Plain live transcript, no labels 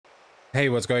Hey,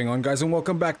 what's going on, guys, and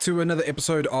welcome back to another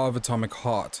episode of Atomic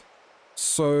Heart.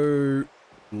 So,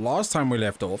 last time we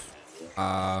left off,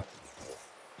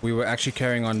 we were actually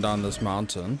carrying on down this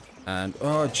mountain, and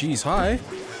oh, geez, hi.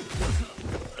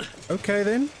 Okay,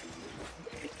 then.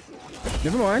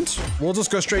 Never mind. We'll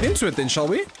just go straight into it then, shall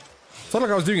we? Felt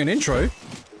like I was doing an intro.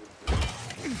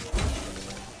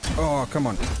 Oh, come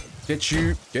on. Get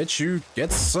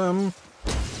some.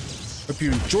 Hope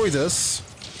you enjoy this.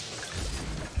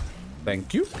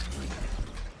 Thank you.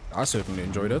 I certainly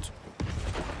enjoyed it.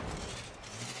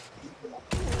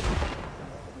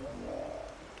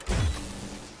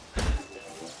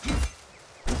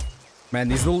 Man,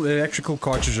 these little electrical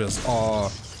cartridges are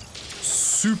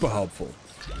super helpful.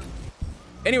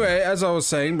 Anyway, as I was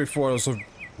saying before I was so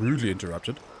rudely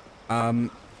interrupted,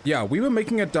 yeah, we were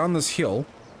making it down this hill,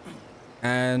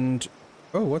 and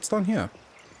oh, what's down here?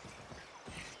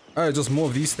 Oh, just more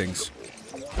of these things.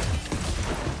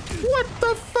 What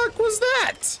the fuck was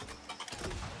that?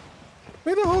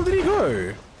 Where the hell did he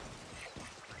go?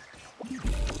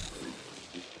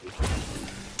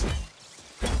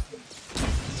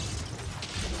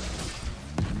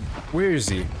 Where is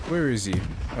he? Where is he?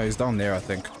 Oh, he's down there, I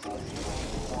think.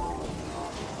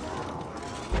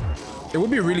 It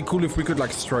would be really cool if we could,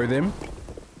 like, throw them.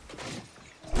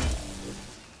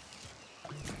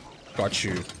 Got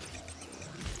you.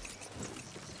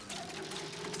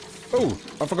 Oh,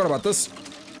 I forgot about this.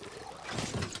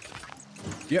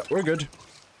 Yep, we're good.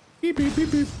 Beep, beep, beep,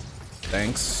 beep.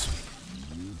 Thanks.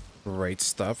 Great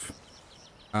stuff.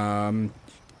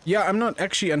 Yeah, I'm not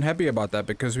actually unhappy about that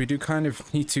because we do kind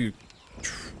of need to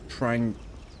try and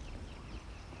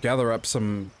gather up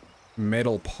some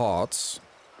metal parts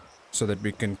so that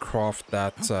we can craft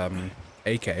that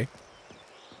AK.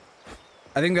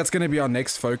 I think that's going to be our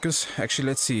next focus. Actually,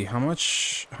 let's see. How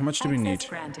much do we need?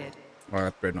 Granted. I'll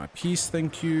upgrade my piece,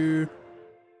 thank you.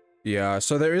 Yeah,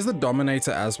 so there is the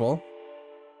Dominator as well,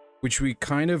 which we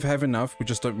kind of have enough. We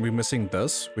just don't, we're missing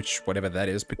this, which whatever that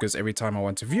is, because every time I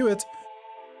want to view it,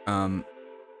 are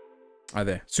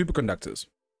there superconductors?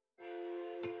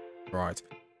 Right.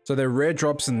 So there are rare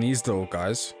drops in these little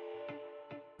guys.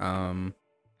 I'm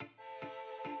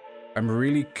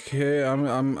really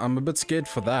I'm a bit scared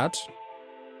for that.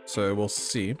 So we'll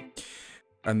see.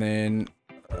 And then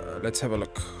let's have a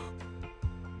look.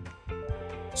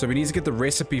 So we need to get the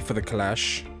recipe for the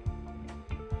Kalash.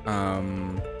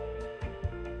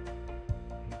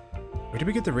 Where did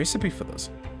we get the recipe for this?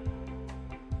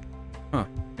 Huh,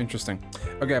 interesting.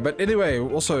 Okay, but anyway,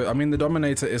 also, I mean, the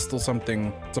Dominator is still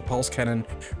something. It's a pulse cannon,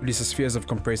 releases spheres of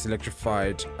compressed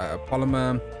electrified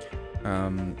polymer.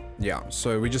 Yeah,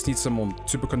 so we just need some more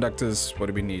superconductors. What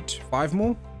do we need? 5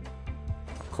 more?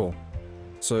 Cool.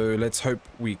 So let's hope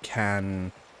we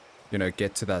can, you know,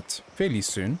 get to that fairly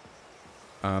soon.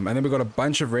 And then we've got a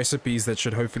bunch of recipes that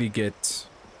should hopefully get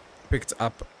picked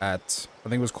up at, I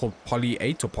think it was called Poly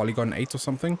 8 or Polygon 8 or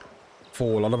something,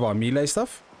 for a lot of our melee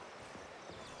stuff.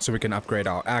 So we can upgrade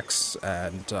our axe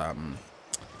and a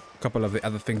couple of the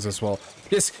other things as well.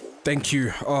 Yes, thank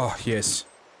you. Oh, yes.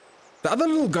 The other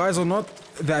little guys are not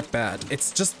that bad.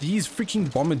 It's just these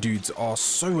freaking bomber dudes are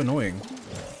so annoying.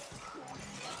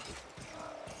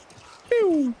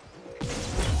 Pew!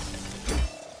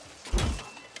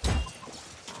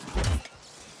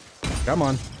 Come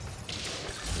on.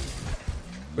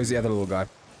 Where's the other little guy?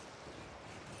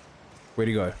 Where'd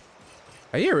he go?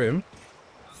 I hear him.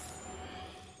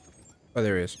 Oh,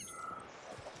 there he is.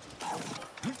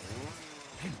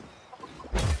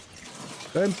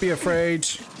 Don't be afraid.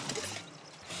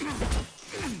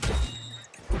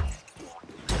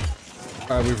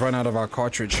 We've run out of our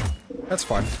cartridge. That's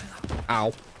fine.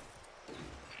 Ow.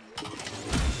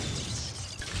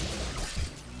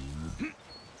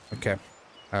 Okay.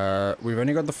 We've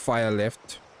only got the fire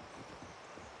left.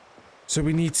 So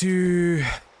we need to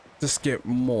just get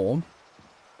more.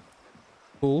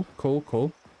 Cool, cool,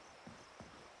 cool.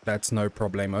 That's no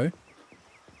problemo.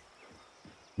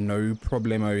 No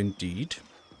problemo indeed.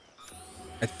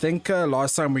 I think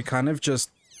last time we kind of just,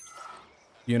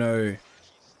 you know,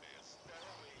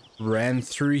 ran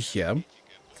through here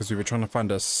because we were trying to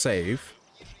find a save.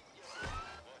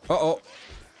 Uh-oh.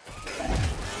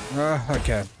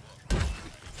 Okay.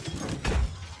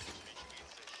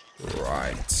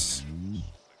 Right.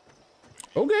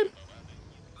 Okay.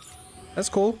 That's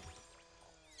cool.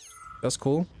 That's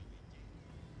cool.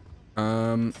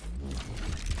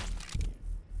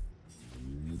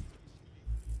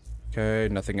 Okay,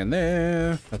 nothing in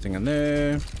there. Nothing in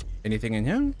there. Anything in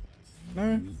here?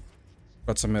 No.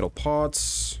 Got some metal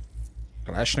parts.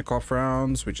 Kalashnikov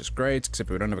rounds, which is great, except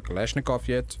we don't have a Kalashnikov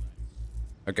yet.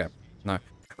 Okay, no.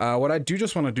 What I do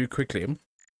just want to do quickly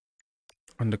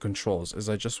under controls is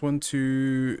I just want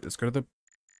to, let's go to the,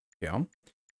 yeah.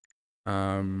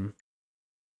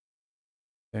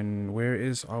 Then where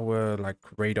is our like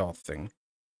radar thing?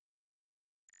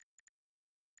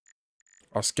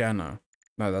 Our scanner.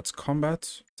 No, that's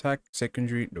combat, attack,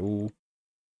 secondary, no.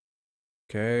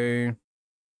 Okay.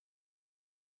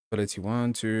 Ability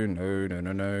 1, 2, no, no,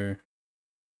 no, no.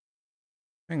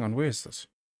 Hang on, where is this?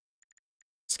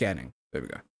 Scanning. There we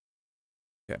go.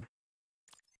 Yeah.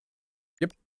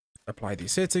 Yep. Apply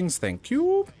these settings. Thank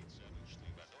you.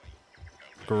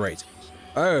 Great.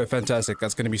 Oh, fantastic.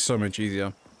 That's going to be so much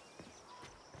easier.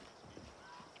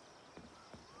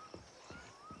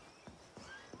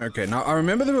 Okay, now I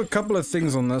remember there were a couple of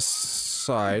things on this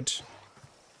side.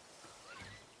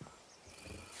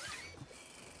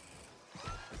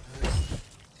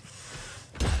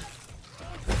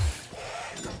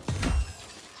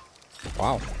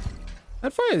 Wow.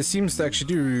 That fire seems to actually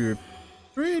do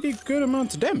a pretty good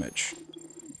amount of damage.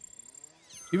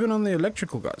 Even on the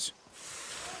electrical guys.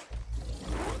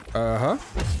 Uh-huh.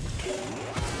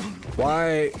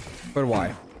 Why? But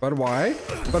why? But why?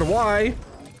 But why?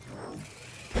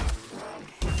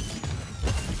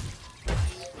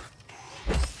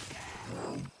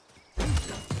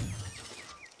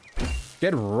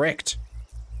 Get wrecked.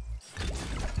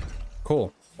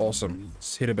 Cool. Awesome.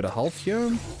 Let's hit a bit of health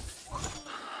here.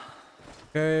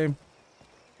 Okay.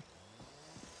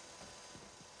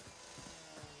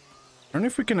 I don't know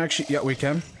if we can actually... Yeah, we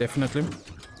can. Definitely.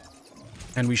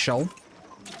 And we shall.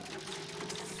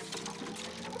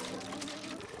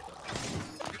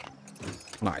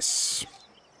 Nice.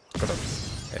 Got him.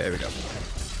 There we go.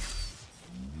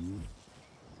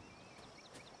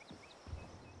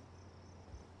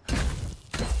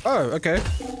 Oh, okay.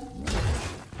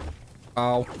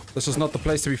 Oh, this is not the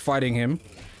place to be fighting him.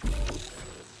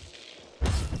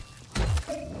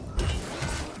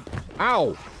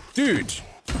 Ow! Dude!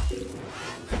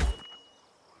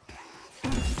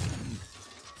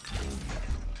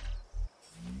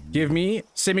 Give me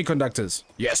semiconductors.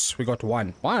 Yes, we got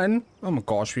one. One? Oh my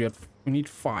gosh, we need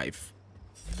 5.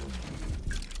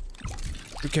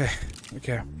 Okay,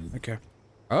 okay, okay.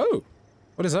 Oh!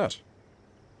 What is that?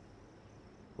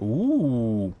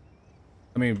 Ooh.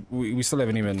 I mean, we still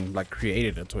haven't even, like,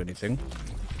 created it or anything.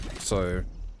 So,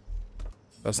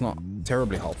 that's not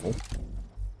terribly helpful.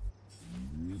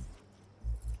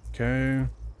 Okay.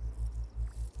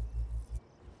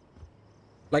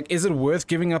 Like, is it worth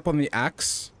giving up on the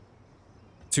axe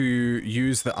to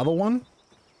use the other one?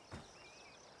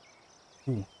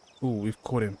 Ooh, ooh, we've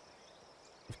caught him.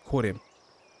 We've caught him.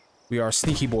 We are a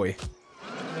sneaky boy.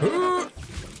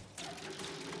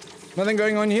 Nothing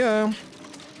going on here.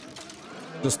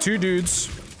 Just 2 dudes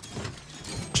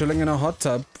chilling in a hot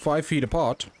tub 5 feet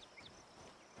apart.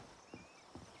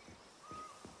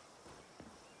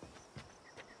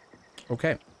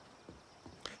 Okay.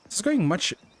 This is going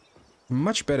much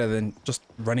better than just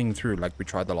running through like we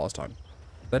tried the last time.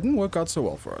 That didn't work out so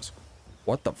well for us.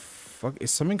 What the fuck?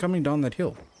 Is something coming down that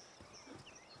hill?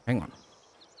 Hang on.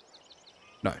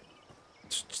 No.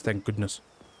 Just thank goodness.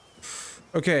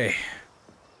 Okay.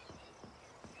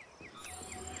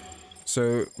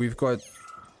 So we've got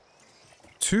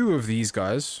 2 of these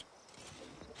guys.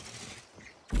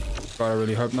 God, I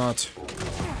really hope not.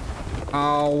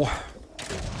 Ow.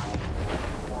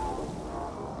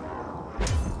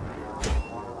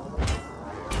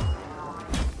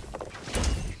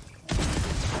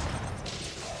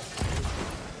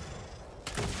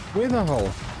 Where the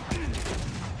hell?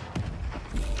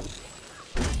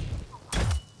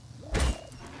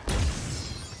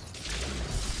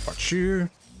 Got you.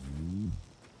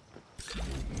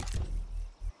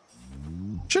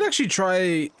 Should actually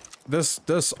try this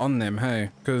on them, hey,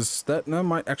 because that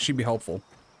might actually be helpful.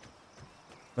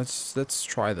 Let's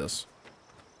try this.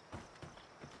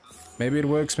 Maybe it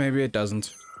works, maybe it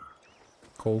doesn't.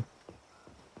 Cool.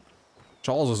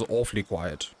 Charles is awfully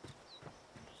quiet.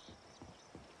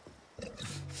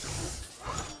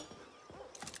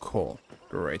 Cool.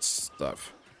 Great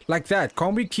stuff. Like that.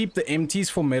 Can't we keep the empties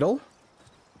for metal?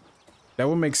 That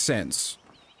would make sense.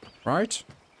 Right?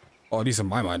 Or at least in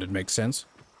my mind it makes sense.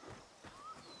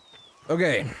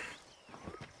 Okay.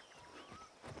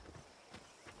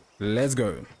 Let's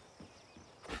go.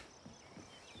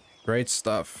 Great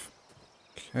stuff.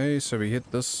 Okay, so we hit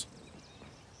this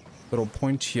little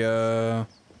point here.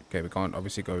 Okay, we can't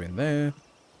obviously go in there.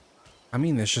 I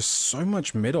mean, there's just so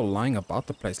much metal lying about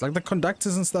the place. Like the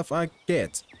conductors and stuff I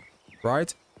get,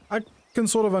 right? I can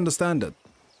sort of understand it.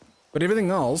 But everything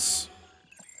else,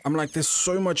 I'm like, there's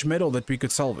so much metal that we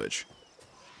could salvage.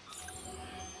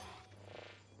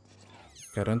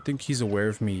 Okay, I don't think he's aware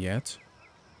of me yet.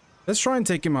 Let's try and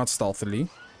take him out stealthily.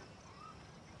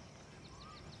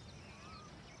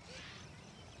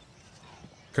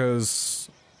 Because,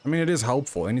 I mean, it is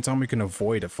helpful anytime we can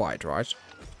avoid a fight, right?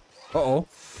 Uh-oh.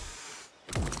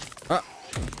 Ah.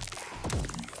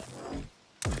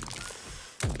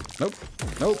 Nope.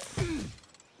 Nope.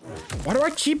 Why do I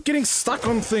keep getting stuck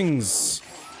on things?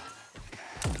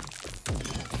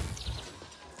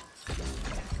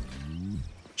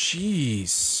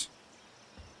 Jeez.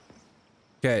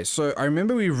 Okay, so I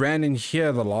remember we ran in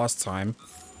here the last time.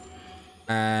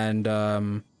 And,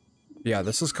 yeah,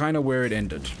 this is kind of where it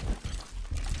ended.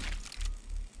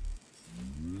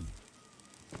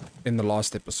 In the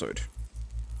last episode.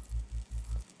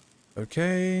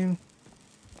 Okay.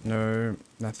 No,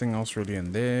 nothing else really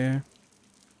in there.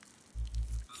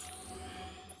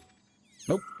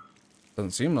 Nope.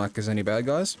 Doesn't seem like there's any bad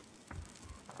guys.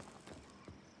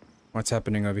 What's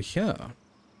happening over here?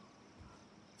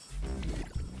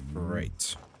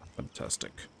 Great.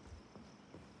 Fantastic.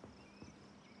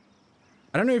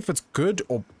 I don't know if it's good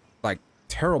or, like,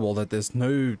 terrible that there's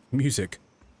no music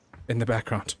in the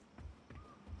background.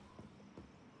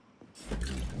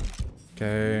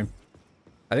 Okay.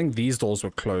 I think these doors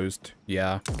were closed.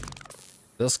 Yeah.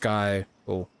 This guy...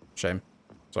 Oh, shame.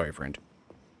 Sorry, friend.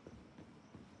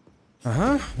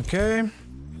 Uh-huh. Okay.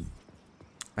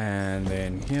 And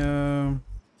then here...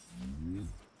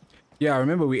 Yeah, I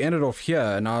remember we ended off here,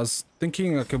 and I was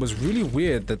thinking, like, it was really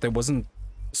weird that there wasn't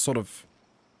sort of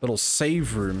little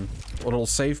save room, or little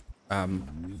save,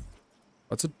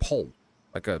 what's it? Pole.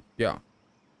 Like a, yeah.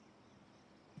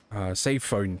 Save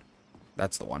phone.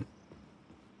 That's the one.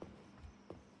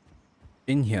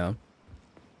 In here.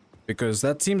 Because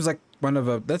that seems like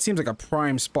that seems like a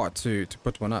prime spot to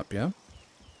put one up, yeah?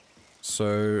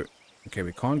 So, okay,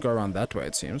 we can't go around that way,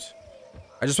 it seems.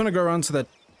 I just want to go around to that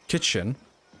kitchen.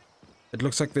 It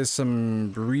looks like there's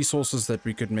some resources that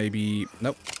we could maybe...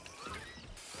 Nope.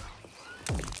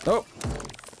 Oh!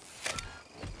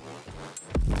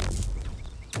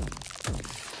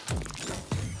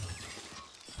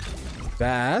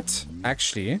 That,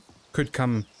 actually, could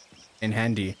come in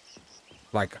handy.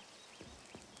 Like,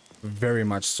 very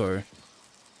much so.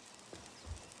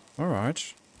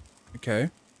 Alright. Okay.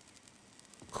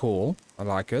 Cool. I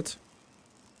like it.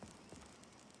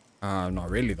 Not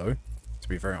really, though, to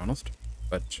be very honest.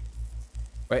 But,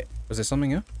 wait, was there something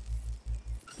here?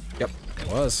 Yep,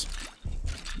 there was.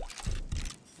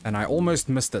 And I almost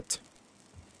missed it.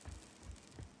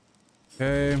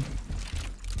 Okay.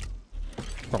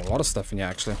 Got a lot of stuff in here,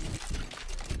 actually.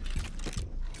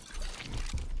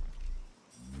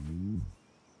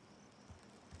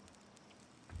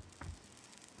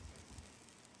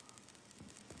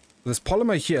 There's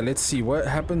polymer here. Let's see what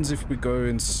happens if we go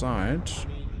inside.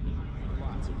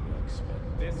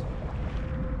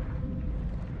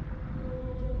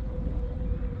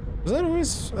 Was that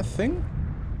always a thing?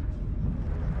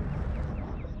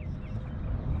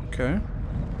 Okay.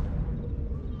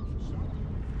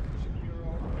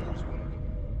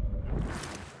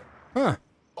 Huh.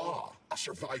 Oh, a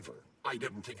survivor. I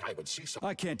didn't think I would see something.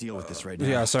 I can't deal with this right now.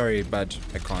 Yeah, sorry, but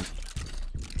I can't.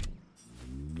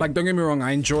 Like, don't get me wrong,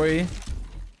 I enjoyed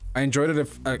it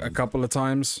a couple of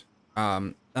times.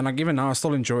 And like even now I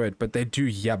still enjoy it, but they do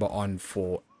yabber on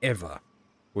forever,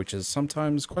 which is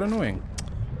sometimes quite annoying.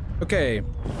 Okay, I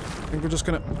think we're just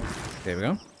gonna... There we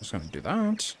go. Just gonna do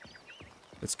that.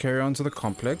 Let's carry on to the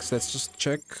complex. Let's just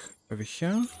check over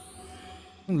here.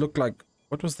 Doesn't look like...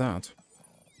 What was that?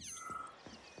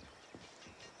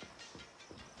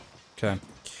 Okay.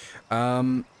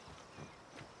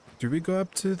 Do we go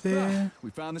up to there? We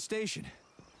found the station,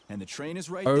 and the train is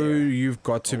right there. there. Oh, you've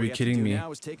got to be kidding me. All we have to do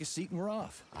now is take a seat and we're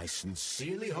off. I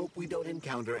sincerely hope we don't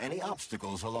encounter any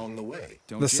obstacles along the way.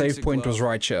 The save point was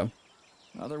right here.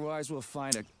 Otherwise, we'll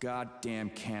find a goddamn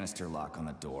canister lock on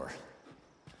the door.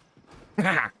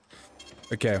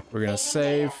 Okay, we're gonna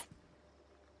save.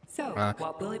 So,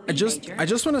 what will it be, I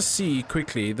just want to see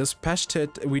quickly this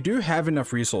pashtet. We do have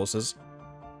enough resources.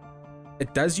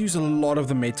 It does use a lot of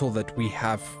the metal that we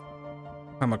have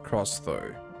come across,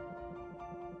 though.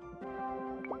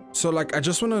 So, like, I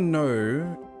just want to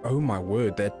know. Oh my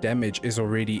word, that damage is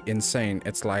already insane.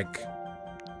 It's like,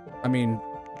 I mean,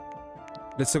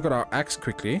 let's look at our axe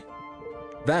quickly.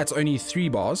 That's only 3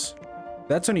 bars.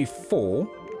 That's only 4.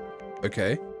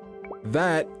 Okay.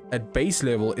 That at base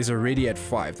level is already at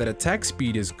 5. That attack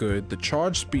speed is good. The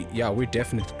charge speed, yeah, we're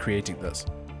definitely creating this.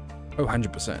 Oh,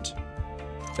 100%.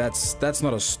 That's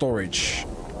not a storage.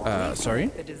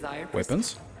 Sorry.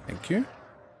 Weapons. Thank you.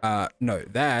 No,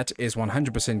 that is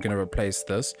 100% gonna replace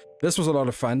this. This was a lot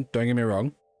of fun, don't get me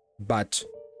wrong. But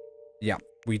Yeah,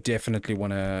 we definitely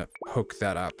want to hook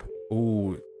that up.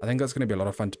 Ooh, I think that's going to be a lot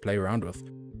of fun to play around with.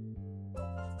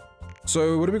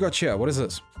 So what do we got here? What is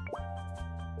this?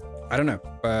 I don't know,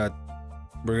 but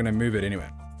we're going to move it anyway.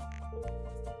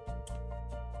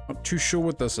 Not too sure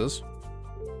what this is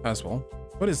as well.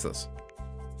 What is this?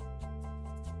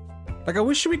 Like, I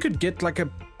wish we could get like a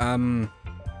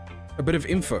bit of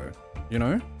info, you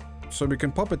know? So we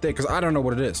can pop it there, because I don't know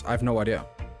what it is. I have no idea.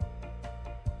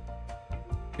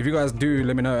 If you guys do,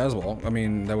 let me know as well. I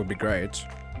mean, that would be great.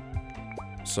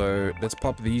 So let's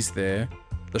pop these there.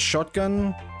 The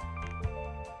shotgun.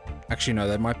 Actually, no,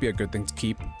 that might be a good thing to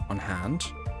keep on hand.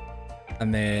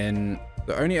 And then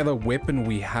the only other weapon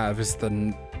we have is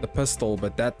the pistol,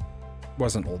 but that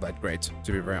wasn't all that great,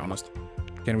 to be very honest.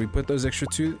 Can we put those extra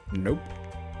 2? Nope.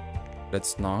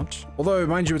 Let's not. Although,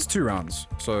 mind you, it's 2 rounds,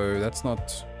 so that's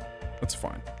not... That's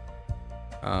fine.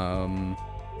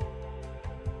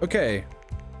 Okay.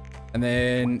 And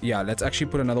then, yeah, let's actually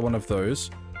put another one of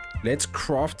those. Let's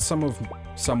craft some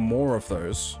more of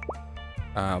those.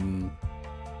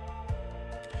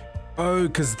 Oh,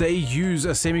 because they use a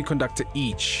semiconductor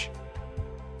each.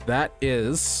 That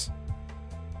is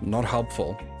not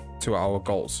helpful to our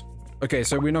goals. Okay,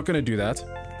 so we're not going to do that,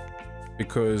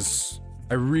 because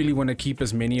I really want to keep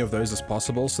as many of those as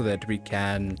possible so that we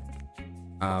can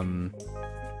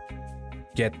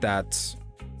get that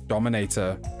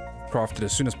Dominator crafted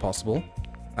as soon as possible.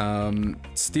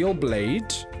 Steel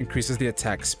Blade increases the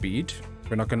attack speed.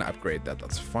 We're not going to upgrade that.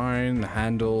 That's fine. The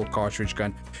handle, cartridge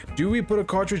gun. Do we put a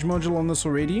cartridge module on this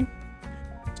already?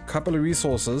 A couple of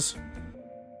resources.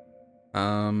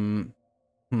 No,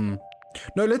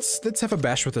 let's have a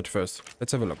bash with it first.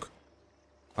 Let's have a look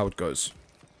how it goes.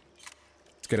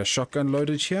 Let's get a shotgun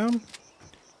loaded here.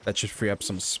 That should free up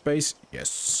some space.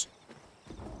 Yes.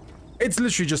 It's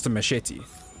literally just a machete,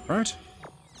 right?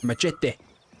 Machete.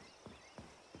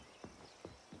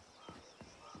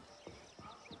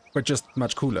 But just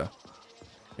much cooler,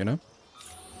 you know?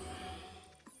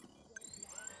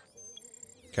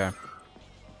 Okay.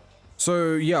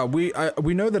 So yeah, we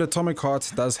know that Atomic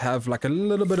Heart does have like a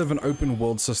little bit of an open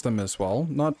world system as well.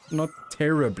 Not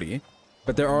terribly,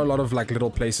 but there are a lot of like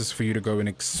little places for you to go and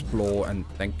explore, and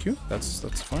thank you. That's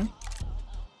fine.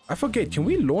 I forget, can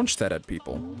we launch that at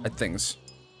people? At things?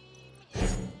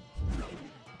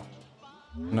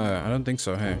 No, I don't think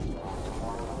so, hey.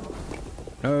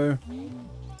 No.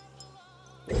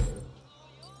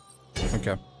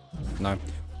 Okay. No.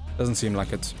 Doesn't seem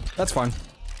like it. That's fine.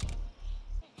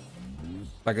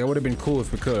 Like, it would have been cool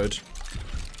if we could.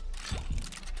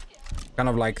 Kind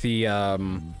of like the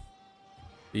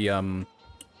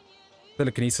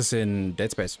telekinesis in Dead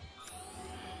Space.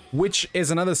 Which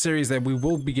is another series that we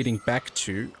will be getting back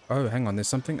to. Oh, hang on, there's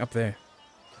something up there.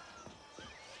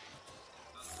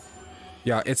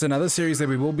 Yeah, it's another series that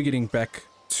we will be getting back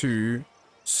to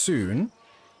soon.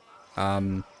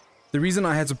 The reason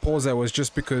I had to pause that was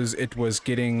just because it was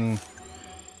getting...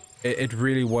 It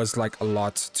really was like a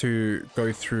lot to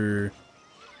go through.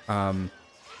 Where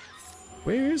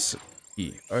is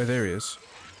he? Oh, there he is.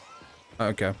 Oh,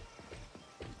 okay.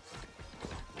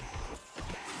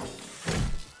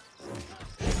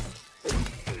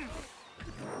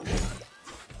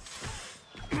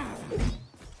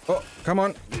 Oh, come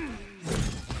on.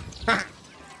 Ah.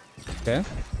 Okay.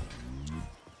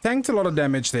 Tanked a lot of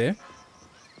damage there,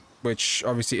 which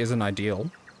obviously isn't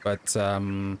ideal, but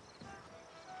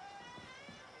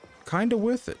kind of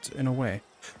worth it in a way.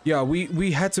 Yeah,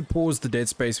 we had to pause the Dead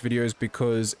Space videos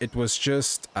because it was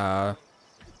just oh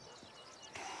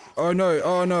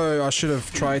no, I should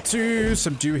have tried to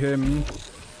subdue him.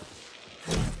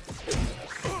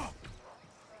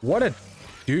 What a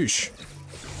douche.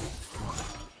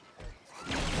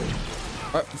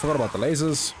 Oh, forgot about the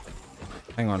lasers.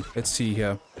 Hang on, let's see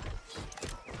here.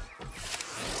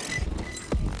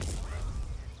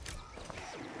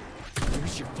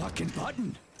 Where's your fucking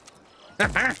button?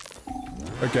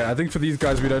 Okay, I think for these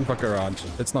guys we don't fuck around.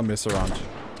 Let's not mess around.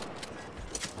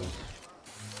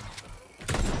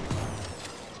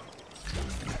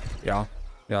 Yeah,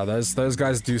 those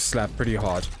guys do slap pretty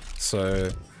hard, so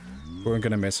we weren't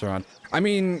gonna mess around. I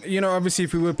mean, you know, obviously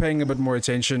if we were paying a bit more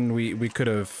attention, we could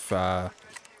have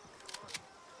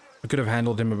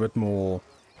handled him a bit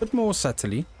more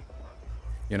subtly,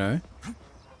 you know.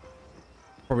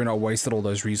 Probably not wasted all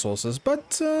those resources,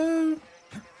 but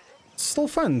it's still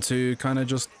fun to kind of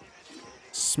just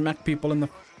smack people in the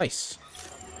face.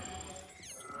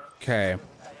 Okay.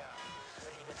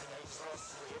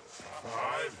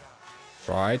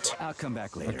 Right. I'll come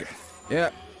back later. Okay.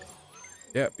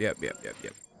 Yep.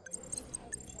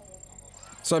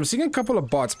 So I'm seeing a couple of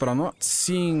bots, but I'm not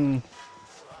seeing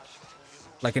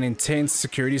like an intense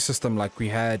security system like we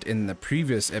had in the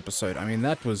previous episode. I mean,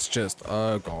 that was just,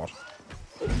 oh god.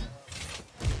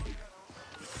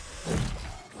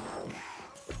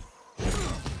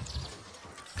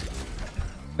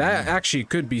 That actually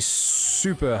could be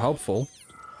super helpful.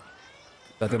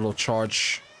 That little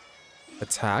charge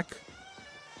attack.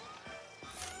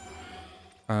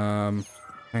 Hang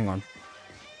on.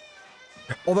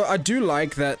 Although I do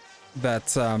like that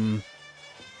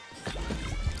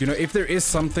you know, if there is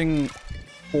something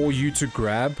for you to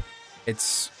grab,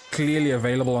 it's clearly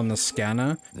available on the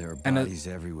scanner. There are bodies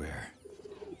everywhere.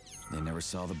 They never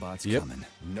saw the bots coming.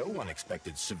 No one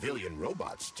expected civilian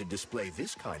robots to display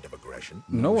this kind of aggression.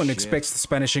 No one expects the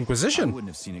Spanish Inquisition. I wouldn't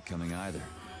have seen it coming either.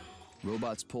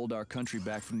 Robots pulled our country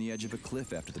back from the edge of a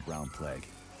cliff after the Brown Plague.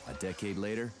 A decade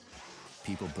later,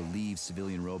 people believe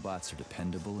civilian robots are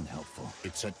dependable and helpful.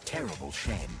 It's a terrible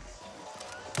shame.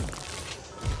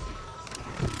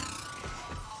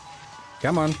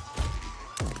 Come on.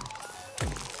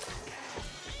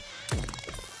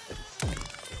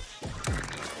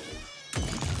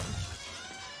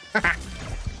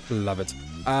 Love it.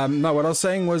 No, what I was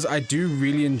saying was I do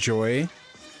really enjoy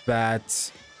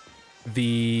that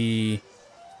the...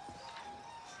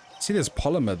 See, there's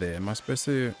polymer there. Am I supposed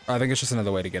to... I think it's just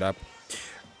another way to get up.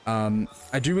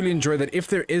 I do really enjoy that if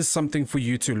there is something for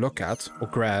you to look at or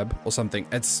grab or something,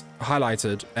 it's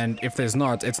highlighted, and if there's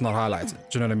not, it's not highlighted.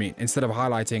 Do you know what I mean? Instead of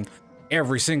highlighting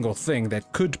every single thing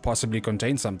that could possibly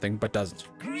contain something but doesn't.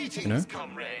 Greetings, you know?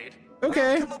 comrade.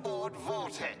 Okay. Welcome aboard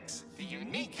Vortex, the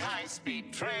unique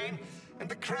high-speed train and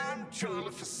the crown jewel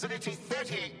of Facility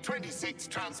 3826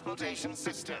 transportation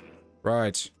system.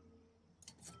 Right.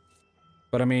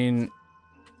 But I mean,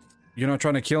 you're not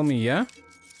trying to kill me, yeah?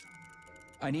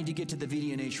 I need to get to the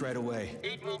VDNH right away.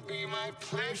 It will be my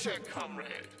pleasure,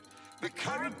 comrade. The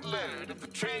current load of the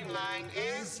train line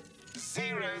is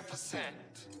 0%.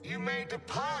 You may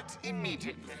depart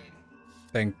immediately.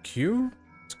 Thank you.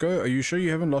 Let's go. Are you sure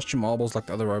you haven't lost your marbles like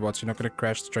the other robots? You're not going to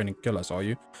crash the train and kill us, are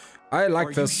you? I like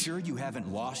this. Are you sure you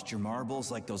haven't lost your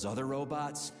marbles like those other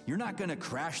robots? You're not going to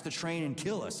crash the train and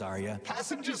kill us, are you?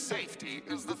 Passenger safety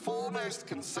is the foremost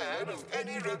concern of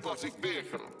any robotic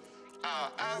vehicle.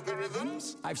 Our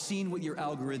algorithms? I've seen what your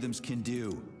algorithms can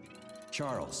do.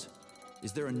 Charles,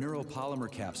 is there a neuropolymer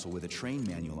capsule with a train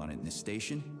manual on it in this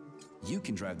station? You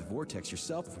can drive the Vortex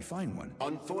yourself if we find one.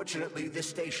 Unfortunately, this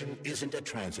station isn't a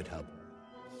transit hub.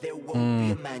 There won't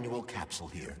be a manual capsule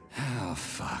here. Oh,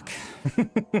 fuck.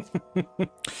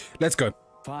 Let's go.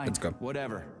 Fine. Let's go.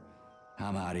 Whatever.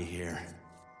 I'm out of here.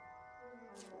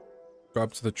 Go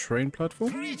up to the train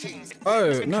platform? Greetings.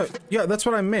 Oh, no. Yeah, that's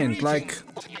what I meant. Like,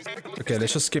 okay,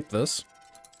 let's just skip this.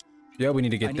 Yeah, we need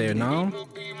to get there now.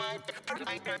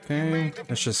 Okay,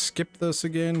 let's just skip this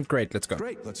again. Great, let's go.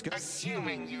 Great, let's go.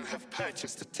 Assuming you have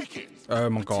purchased a ticket. Oh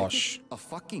my gosh. A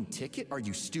fucking ticket? Are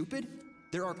you stupid?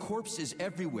 There are corpses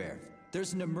everywhere.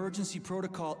 There's an emergency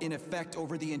protocol in effect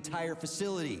over the entire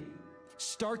facility.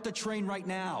 Start the train right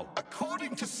now.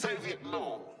 According to Soviet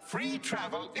law, free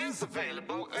travel is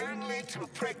available only to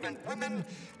pregnant women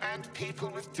and people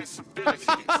with disabilities.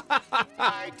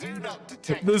 I do not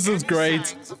detect This is any great.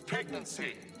 signs of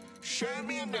pregnancy. Show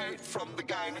me a note from the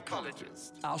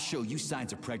gynecologist. I'll show you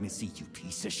signs of pregnancy, you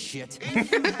piece of shit.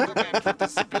 If you have a mental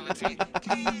disability,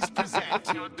 please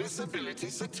present your disability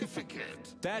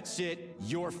certificate. That's it.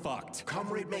 You're fucked.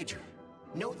 Comrade Major,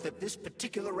 note that this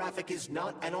particular Raffic is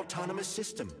not an autonomous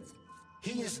system.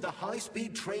 He is the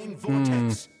high-speed train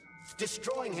Vortex.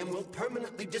 Destroying him will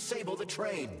permanently disable the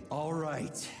train. All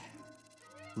right.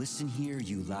 Listen here,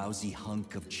 you lousy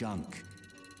hunk of junk.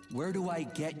 Where do I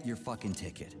get your fucking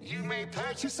ticket? You may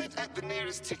purchase it at the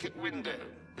nearest ticket window.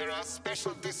 There are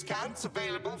special discounts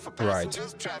available for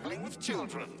passengers traveling with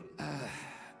children.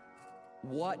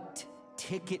 What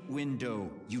ticket window,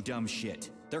 you dumb shit?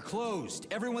 They're closed.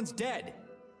 Everyone's dead.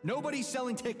 Nobody's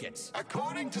selling tickets.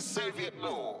 According to Soviet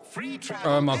law, free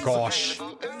travel Oh my is gosh.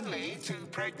 available only to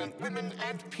pregnant women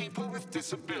and people with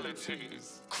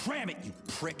disabilities. Cram it, you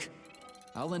prick.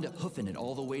 I'll end up hoofing it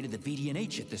all the way to the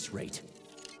VDNH at this rate.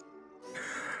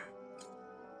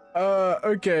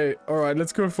 Okay. Alright,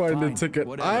 let's go find the Fine, ticket.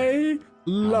 whatever. I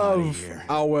love here.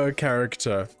 our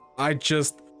character.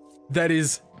 That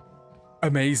is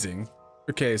amazing.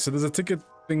 Okay, so there's a ticket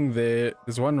thing there.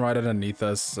 There's one right underneath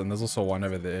us, and there's also one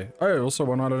over there. Oh, also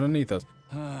one right underneath us.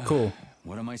 Cool.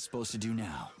 What am I supposed to do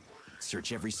now?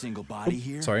 Search every single body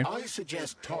here? Sorry. I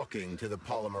suggest talking to the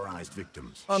polymerized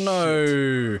victims. Oh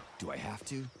no. Do I have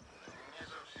to?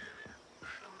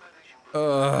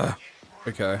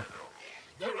 Okay.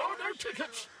 There are no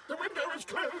tickets. The window is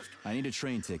closed. I need a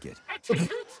train ticket. A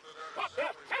ticket? What the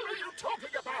hell are you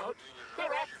talking about? There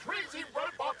are crazy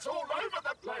robots all over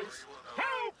the place.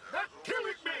 Help! They're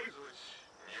killing me.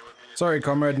 Sorry,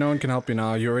 comrade, no one can help you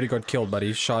now. You already got killed,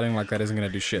 buddy. Shouting like that isn't gonna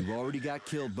do shit. You already got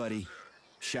killed, buddy.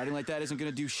 Shouting like that isn't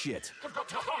gonna do shit. I've got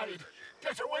to hide.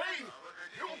 Get away.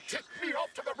 You'll tip me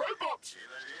off to the robots.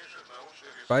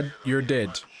 Bud, you're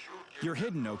dead. You're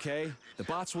hidden, okay? The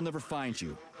bots will never find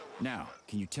you. Now,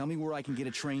 can you tell me where I can get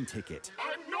a train ticket?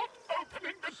 I'm not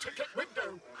opening the ticket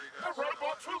window. The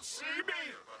robots will see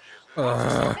me.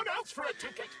 Ask someone else for a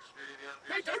ticket.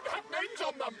 They don't have names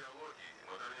on them.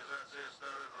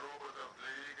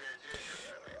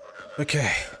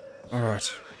 Okay.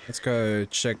 Alright. Let's go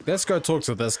check. Let's go talk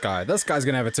to this guy. This guy's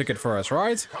gonna have a ticket for us,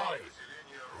 right? Collie,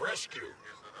 rescue.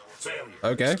 Failure.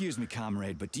 Okay. Excuse me,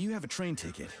 comrade, but do you have a train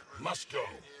ticket? Must go.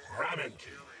 Rambunctious.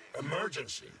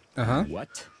 Emergency. Uh-huh.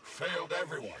 What? Failed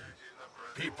everyone.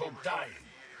 People dying.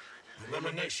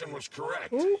 Elimination was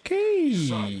correct. Okay.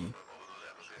 Son.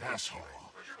 Asshole.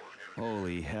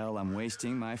 Holy hell, I'm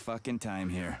wasting my fucking time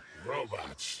here.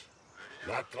 Robots.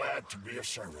 Not glad to be of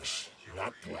service.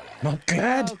 Not glad. Not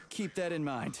glad. I'll keep that in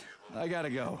mind. I gotta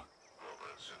go.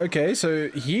 Okay, so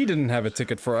he didn't have a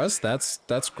ticket for us. That's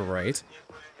great.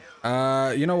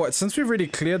 You know what? Since we've already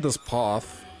cleared this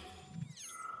path,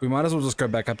 we might as well just go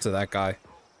back up to that guy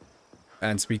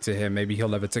and speak to him. Maybe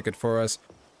he'll have a ticket for us.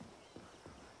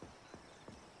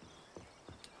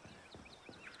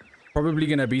 Probably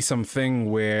gonna be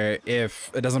something where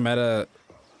if it doesn't matter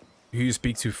who you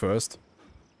speak to first,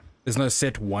 there's no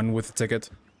set one with a ticket,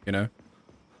 you know?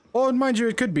 Or mind you,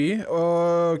 it could be.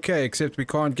 Okay, except we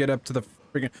can't get up to the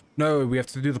freaking... No, we have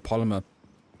to do the polymer.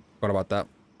 What about that?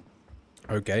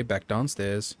 Okay, back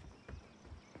downstairs.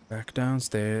 Back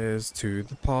downstairs to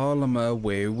the polymer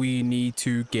where we need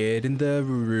to get in the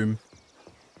room.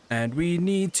 And we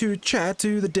need to chat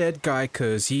to the dead guy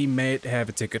cause he might have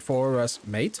a ticket for us.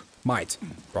 Might,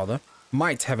 rather.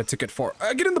 Might have a ticket for...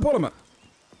 get in the polymer!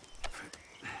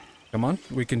 Come on,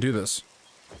 we can do this.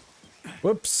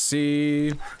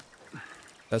 Whoopsie.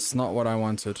 That's not what I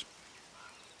wanted.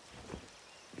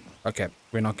 Okay,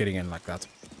 we're not getting in like that.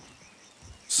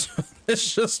 So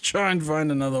let's just try and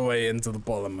find another way into the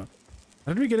polymer.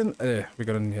 How did we get in? We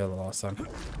got in here the last time.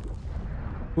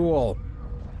 Cool.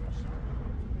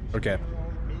 Okay.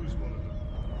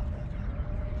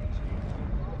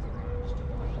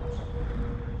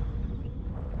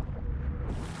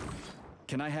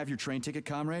 Can I have your train ticket,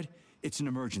 comrade? It's an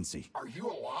emergency. Are you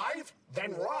alive?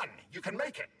 Then run. You can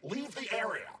make it. Leave the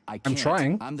area. I can't. I'm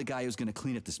trying. I'm the guy who's gonna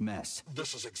clean up this mess.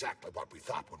 This is exactly what we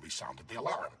thought when we sounded the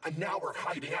alarm. And now we're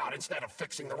hiding out instead of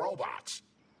fixing the robots.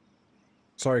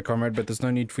 Sorry, comrade, but there's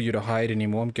no need for you to hide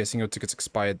anymore. I'm guessing your ticket's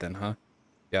expired then, huh?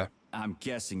 Yeah. I'm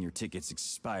guessing your ticket's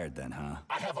expired then, huh?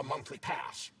 I have a monthly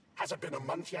pass. Has it been a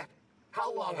month yet?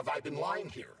 How long have I been lying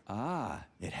here? Ah,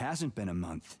 it hasn't been a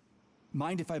month.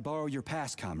 Mind if I borrow your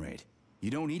pass, comrade? You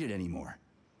don't need it anymore.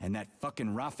 And that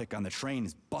fucking Rafik on the train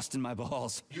is busting my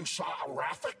balls. You saw a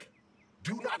Rafik?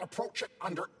 Do not approach it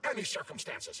under any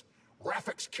circumstances.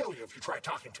 Rafiks kill you if you try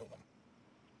talking to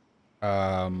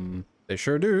them. They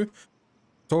sure do.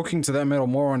 Talking to that metal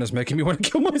moron is making me want to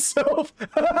kill myself.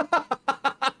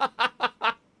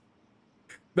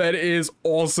 That is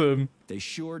awesome. They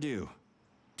sure do.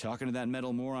 Talking to that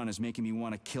metal moron is making me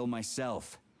want to kill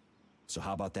myself. So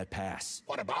how about that pass?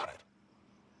 What about it?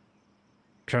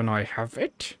 Can I have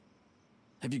it?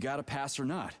 Have you got a pass or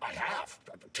not? I have.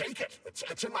 Take it.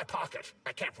 It's in my pocket.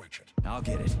 I can't reach it. I'll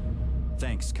get it.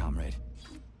 Thanks, comrade.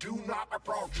 Do not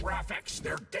approach Rafiks.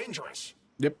 They're dangerous.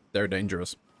 Yep, they're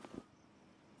dangerous.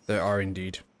 They are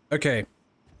indeed. Okay.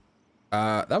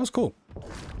 That was cool.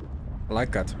 I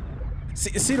like that.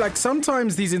 See, like,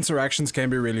 sometimes these interactions can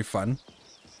be really fun.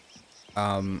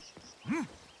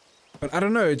 But I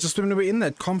don't know, just when we were in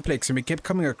that complex and we kept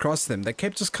coming across them, they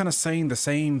kept just kind of saying the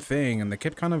same thing, and they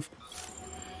kept kind of...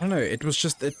 I don't know, it was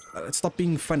just... It stopped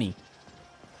being funny.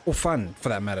 Or fun, for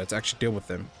that matter, to actually deal with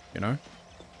them, you know?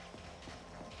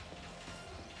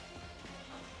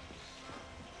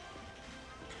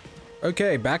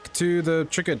 Okay, back to the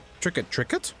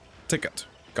ticket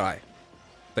guy.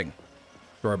 Thing.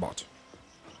 Robot.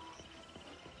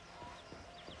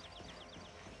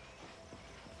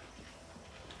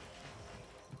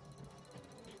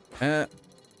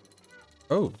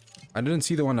 Oh, I didn't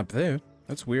see the one up there.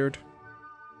 That's weird.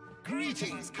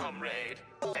 Greetings, comrade.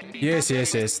 Yes,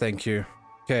 thank you.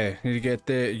 Okay, need to get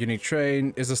there. Unique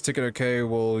train. Is this ticket okay?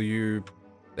 Will you...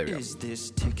 There we go. Is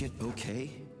this ticket okay?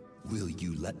 Will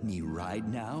you let me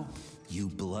ride now, you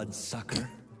bloodsucker?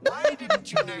 Why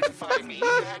didn't you notify me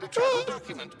you had a travel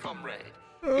document, comrade?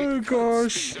 Oh, It could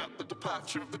gosh. speed up the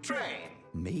departure of the train.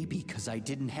 Maybe because I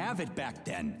didn't have it back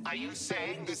then. Are you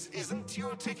saying this isn't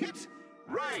your ticket?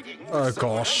 Riding Oh, with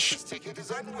someone gosh. else's ticket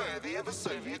is unworthy of a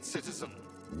Soviet citizen.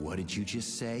 What did you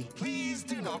just say? Please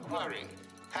do not worry.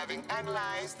 Having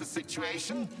analyzed the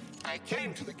situation, I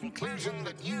came to the conclusion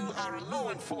that you are a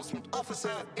law enforcement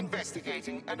officer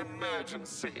investigating an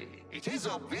emergency. It is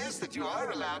obvious that you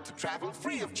are allowed to travel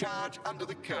free of charge under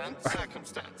the current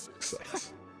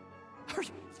circumstances.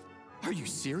 Are you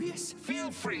serious?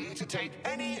 Feel free to take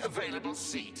any available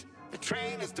seat. The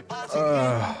train is departing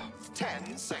in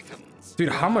 10 seconds. Dude,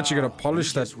 how much you gonna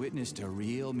polish that? Just witnessed a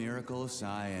real miracle of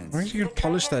science. Why are you gonna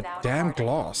polish that damn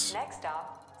glass? Next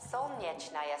stop,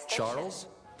 Solnechnaya Station. Charles,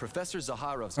 Professor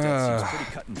Zaharov's death seems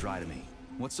pretty cut and dry to me.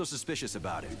 What's so suspicious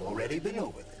about it? Already been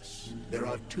over this. There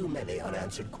are too many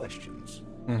unanswered questions.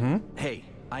 Hey,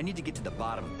 I need to get to the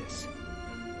bottom of this.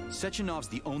 Sechenov's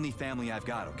the only family I've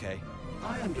got, okay?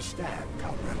 I understand,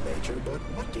 Comrade Major, but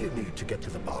what do you need to get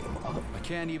to the bottom of? I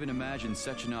can't even imagine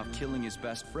Sechenov killing his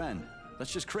best friend.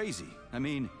 That's just crazy. I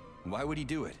mean, why would he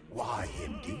do it? Why,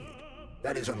 indeed.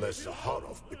 That is unless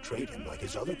Zaharov betrayed him like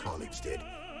his other colleagues did.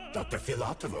 Dr.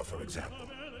 Filatova, for example.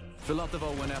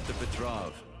 Filatova went after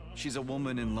Petrov. She's a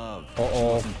woman in love. She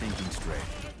Uh-oh. wasn't thinking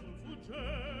straight.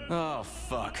 Oh,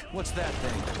 fuck. What's that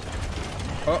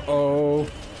thing? Uh-oh.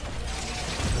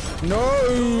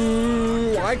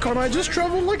 No! Why can't I just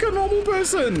travel like a normal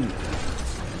person?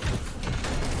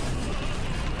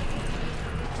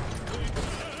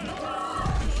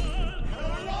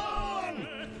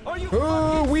 Are you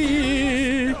Oh,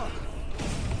 we.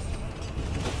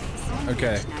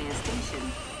 Okay. Solnechnaya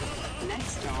Station.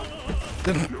 Next stop.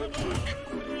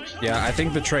 Yeah, I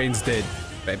think the train's dead,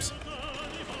 babes.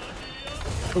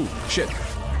 Oh, shit.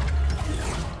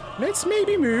 Let's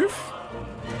maybe move.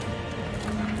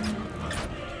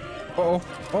 Uh-oh.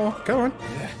 Oh, come on.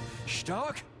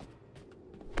 Stark?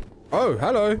 Oh,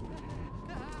 hello.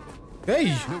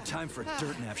 Hey. No time for a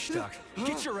dirt nap, Stuck.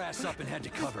 Get your ass up and head to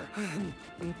cover.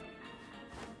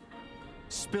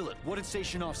 Spill it. What did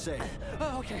Sechenov say?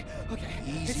 Oh, okay.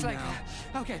 Easy It's like,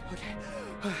 now. okay.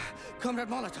 Comrade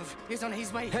Molotov is on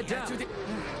his way. Head down. To the...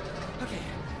 Okay.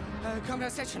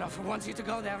 Comrade Sechenov wants you to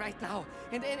go there right now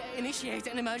and initiate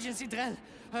an emergency drill.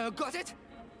 Got it?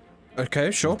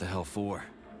 Okay, sure. What the hell for?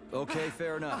 Okay,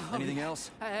 fair enough. Anything else?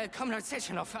 Comrade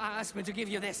Sechenov asked me to give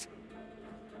you this.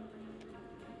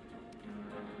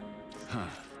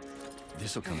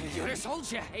 This'll come in You're a handy.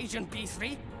 soldier, Agent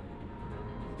B3.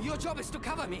 Your job is to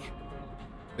cover me.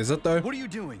 Is it though? What are you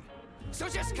doing? So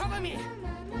just cover me.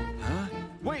 Huh?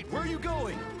 Wait, where are you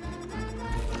going?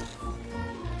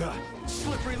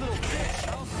 Slippery little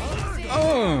bitch.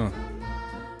 Oh.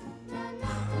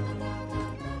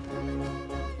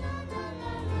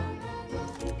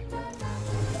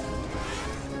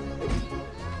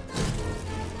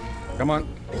 Come on.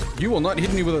 You will not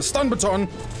hit me with a stun baton.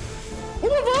 What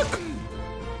the fuck?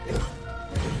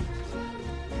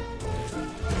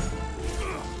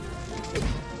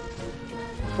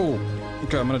 Oh.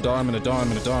 Okay, I'm gonna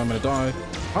die.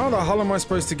 How the hell am I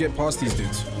supposed to get past these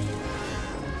dudes?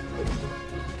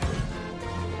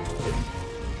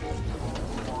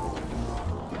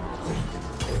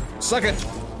 Suck it!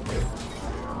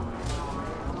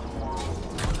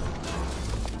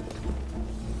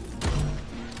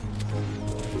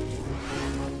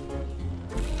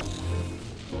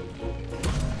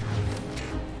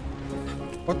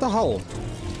 What the hell?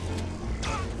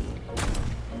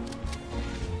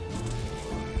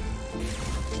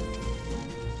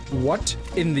 What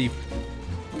in the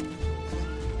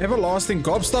everlasting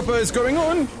gobstopper is going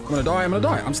on? I'm gonna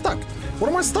die, I'm stuck. What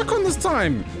am I stuck on this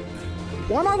time?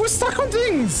 Why am I always stuck on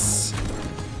things?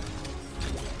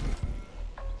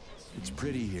 It's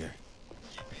pretty here.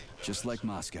 Just like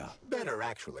Moscow. Better,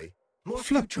 actually. More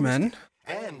Flip, man.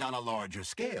 and on a larger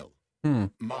scale.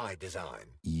 My design.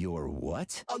 Your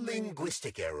what? A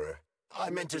linguistic error.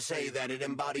 I meant to say that it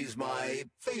embodies my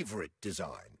favorite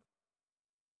design.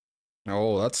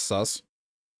 Oh, that's sus.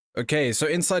 Okay, so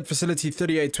inside Facility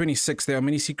 3826, there are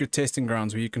many secret testing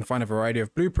grounds where you can find a variety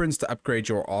of blueprints to upgrade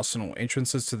your arsenal.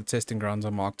 Entrances to the testing grounds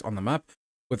are marked on the map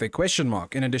with a question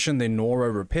mark. In addition, the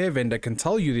Noro repair vendor can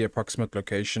tell you the approximate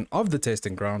location of the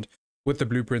testing ground with the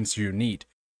blueprints you need.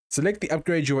 Select the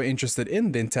upgrade you are interested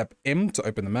in, then tap M to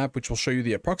open the map, which will show you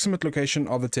the approximate location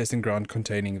of the testing ground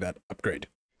containing that upgrade.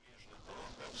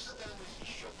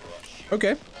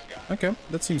 Okay,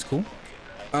 that seems cool.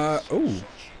 Oh,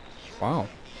 wow.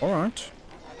 Alright.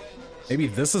 Maybe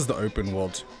this is the open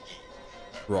world,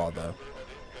 rather.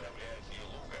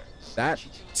 That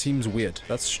seems weird.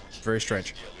 That's very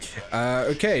strange.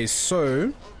 Okay,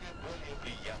 so...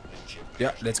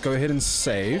 yeah, let's go ahead and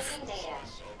save.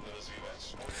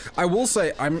 I will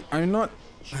say I'm not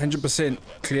 100%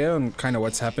 clear on kind of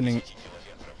what's happening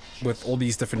with all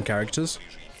these different characters.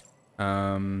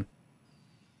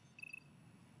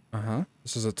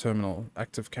 This is a terminal,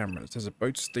 active cameras. There's a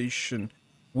boat station.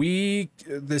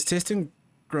 There's testing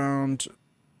ground.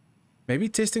 Maybe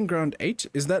testing ground 8?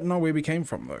 Is that not where we came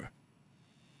from though?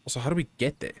 Also, how do we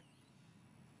get there?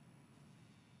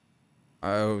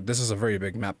 Oh, this is a very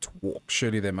big map to walk.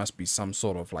 Surely there must be some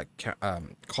sort of like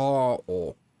car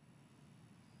or...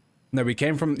 No, we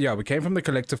came from the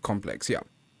collective complex, yeah.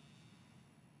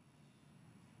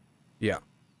 Yeah,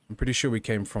 I'm pretty sure we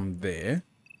came from there.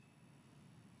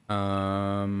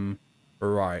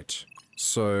 Right.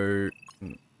 So,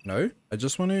 no, I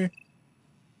just want to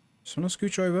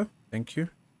scooch over. Thank you.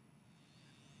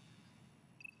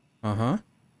 I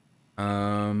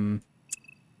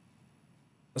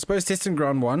suppose testing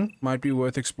ground 1 might be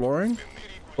worth exploring.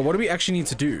 But what do we actually need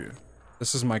to do?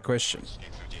 This is my question.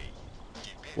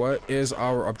 What is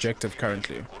our objective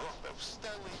currently?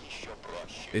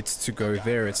 It's to go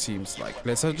there, it seems like.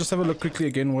 Let's just have a look quickly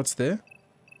again. What's there?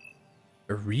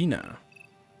 Arena.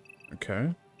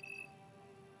 Okay.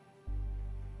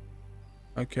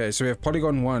 Okay, so we have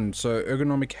polygon 1. So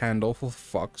ergonomic handle for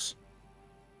Fox.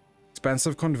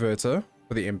 Expansive converter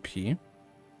for the MP.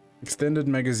 Extended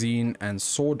magazine and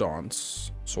saw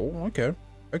dance. Saw? Okay.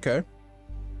 Okay.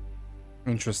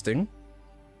 Interesting.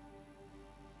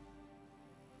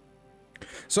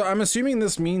 So I'm assuming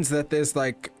this means that there's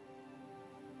like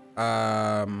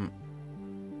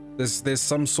there's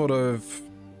some sort of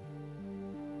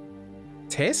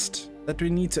test that we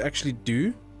need to actually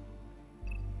do.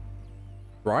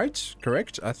 Right?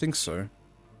 Correct? I think so.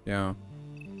 Yeah.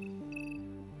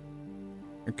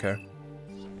 Okay.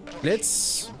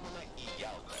 Let's...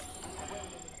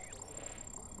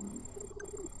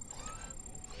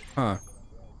 Huh.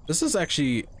 This is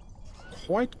actually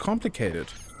quite complicated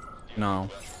now.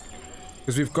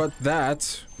 Because we've got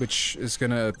that, which is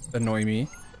gonna annoy me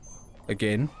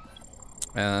again.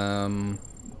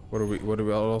 What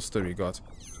else do we got?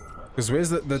 Because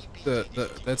where's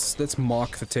let's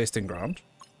mark the testing ground.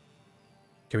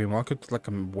 Can we mark it like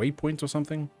a waypoint or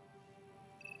something?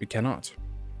 We cannot.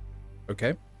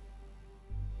 Okay.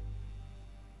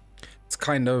 It's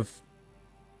kind of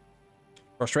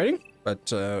frustrating, but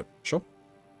sure.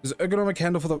 There's an ergonomic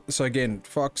handle for the... So again,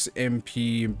 Fox,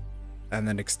 MP, and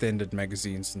then extended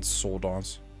magazines and saw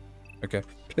dance. Okay.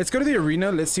 Let's go to the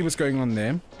arena. Let's see what's going on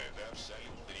there.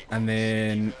 And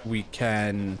then we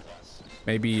can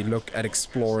maybe look at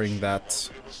exploring that.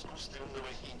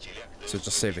 So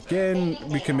just save again.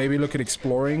 We can maybe look at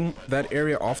exploring that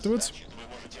area afterwards.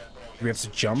 Do we have to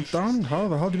jump down? How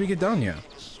the hell do we get down here?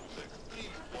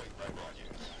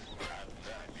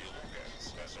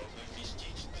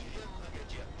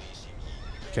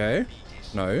 Okay.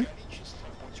 No.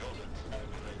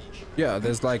 Yeah,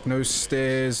 there's like no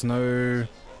stairs, no...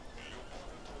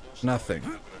 Nothing.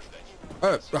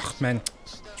 Oh, ugh, man.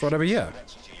 It's right over here.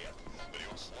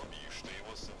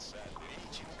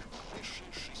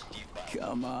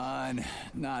 Come on,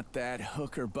 not that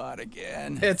hooker bot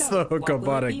again. It's the hooker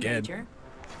bot again.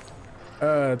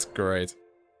 That's great.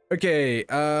 Okay,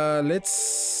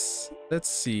 let's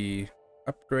see.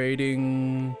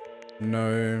 Upgrading.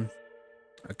 No.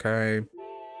 Okay.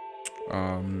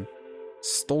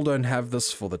 Still don't have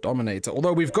this for the Dominator.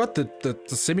 Although we've got the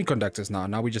semiconductors now.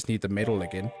 Now we just need the metal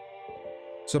again.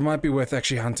 So it might be worth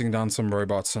actually hunting down some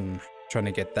robots and trying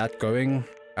to get that going.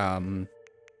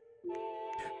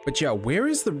 But yeah, where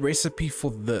is the recipe for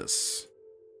this?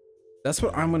 That's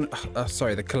what I'm gonna...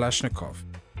 sorry, the Kalashnikov.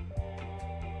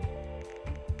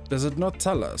 Does it not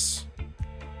tell us?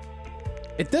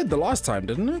 It did the last time,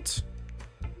 didn't it?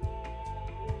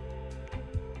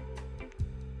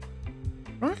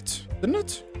 Right? Didn't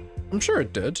it? I'm sure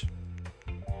it did.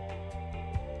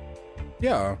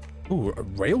 Yeah. Ooh, a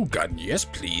railgun. Yes,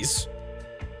 please.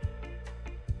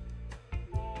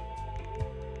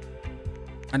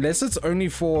 Unless it's only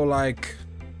for like...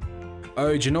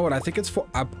 Oh, do you know what? I think it's for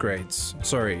upgrades.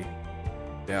 Sorry.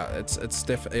 Yeah, it's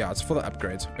definitely... Yeah, it's for the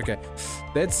upgrades. Okay.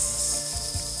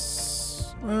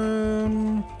 Let's...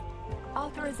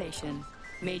 Authorization.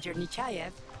 Major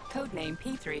Nechayev, codename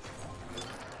P3.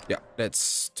 Yeah,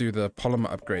 let's do the polymer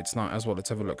upgrades now as well. Let's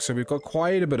have a look. So we've got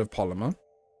quite a bit of polymer.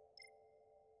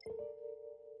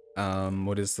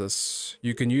 What is this?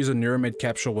 You can use a neuromed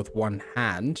capsule with one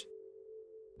hand.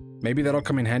 Maybe that'll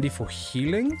come in handy for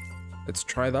healing. Let's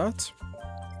try that.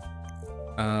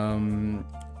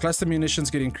 Cluster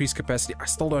munitions get increased capacity. I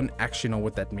still don't actually know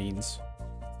what that means,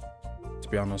 to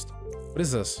be honest. What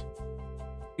is this?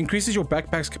 Increases your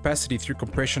backpack's capacity through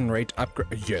compression rate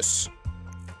upgrade. Yes.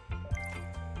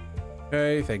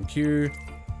 Okay, thank you.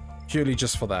 Purely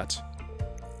just for that.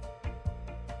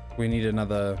 We need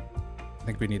another... I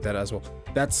think we need that as well.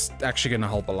 That's actually gonna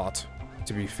help a lot,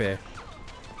 to be fair.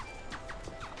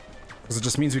 Because it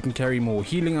just means we can carry more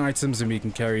healing items and we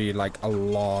can carry, like, a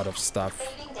lot of stuff.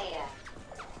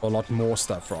 Or a lot more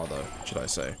stuff, rather, should I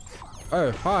say.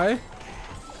 Oh, hi!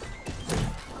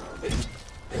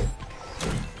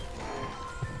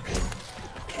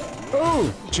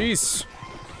 Oh, jeez!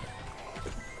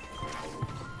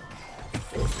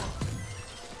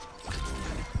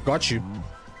 Got you.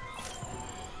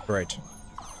 Great.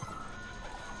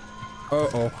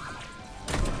 Uh-oh.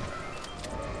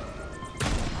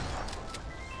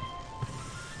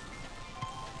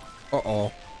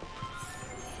 Uh-oh.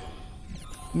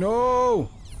 No!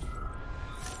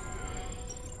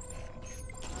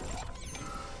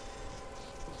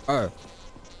 Oh.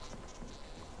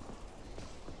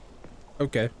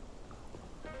 Okay.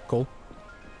 Cool.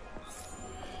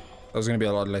 That was gonna be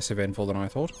a lot less eventful than I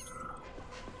thought.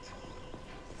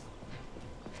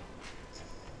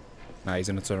 Nah, he's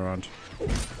gonna turn around.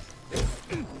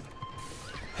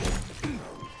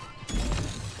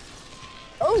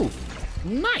 Oh!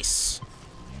 Nice!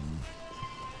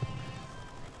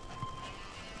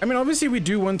 I mean, obviously we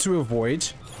do want to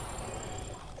avoid,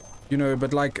 you know,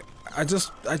 but like, I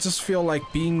just feel like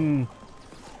being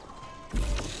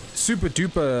super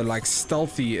duper, like,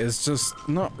 stealthy is just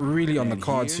not really on the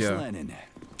cards here. Lenin.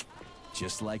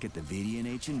 Just like at the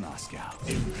VDNH in Moscow.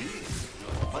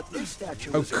 But this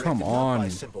statue Oh, is come erected not by on.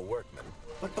 simple workmen,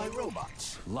 but by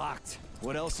robots. Locked.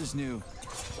 What else is new?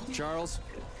 Charles,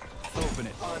 open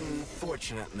it.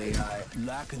 Unfortunately, I...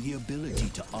 Lack the ability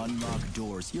to unlock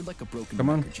doors. You're like a broken Come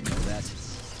on. record, you know that?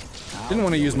 Didn't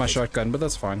want to use my shotgun, but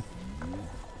that's fine.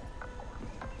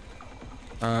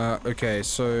 Okay,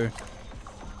 so...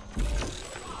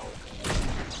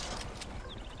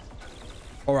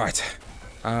 Alright.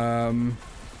 I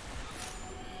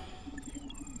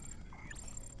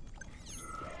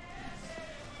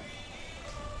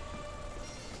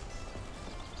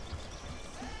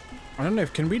don't know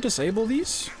if can we disable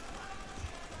these?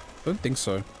 Don't think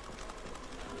so.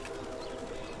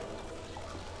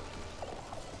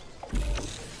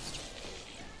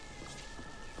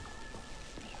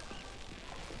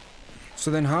 So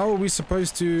then how are we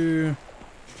supposed to...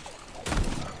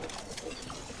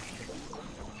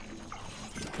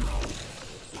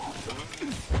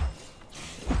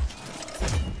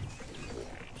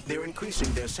 They're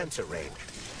increasing their sensor range.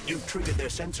 You've triggered their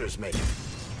sensors, mate.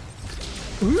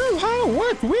 Ooh, how?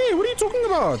 What? Where? What are you talking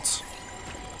about?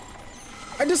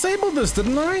 I disabled this,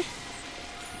 didn't I?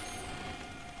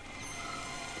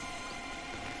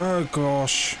 Oh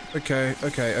gosh. Okay.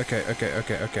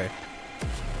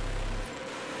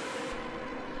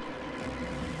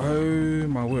 Oh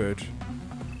my word.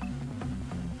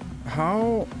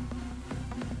 How?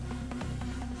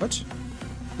 What?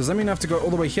 Does that mean I have to go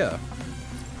all the way here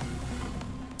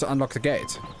to unlock the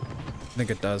gate? I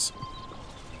think it does.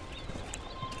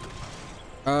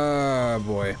 Oh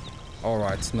boy.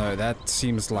 Alright, no, that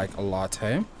seems like a lot,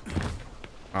 hey?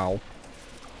 Ow.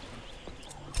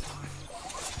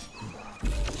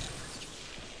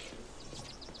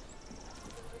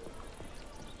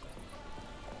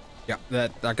 Yeah,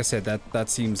 that, like I said, that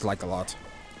seems like a lot.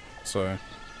 So...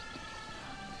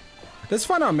 let's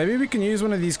find out, maybe we can use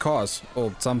one of these cars,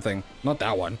 or something. Not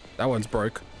that one. That one's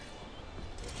broke.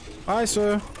 Hi,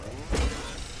 sir.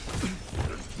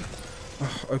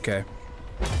 Okay.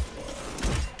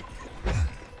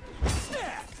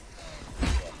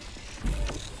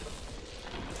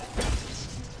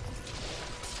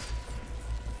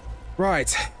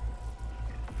 Right.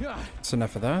 That's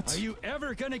enough of that. Are you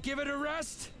ever gonna give it a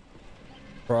rest?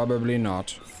 Probably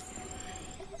not.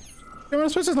 Yeah, well, I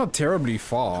suppose it's not terribly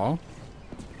far.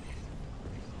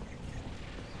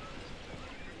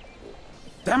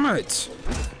 Damn it!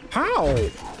 How?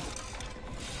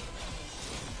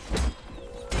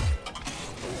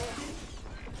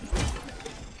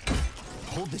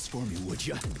 Hold this for me, would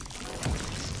ya?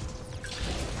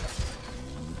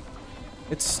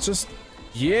 It's just...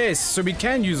 yes, so we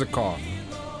can use a car.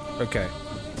 Okay.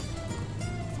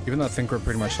 Even though I think we're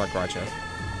pretty much like right here.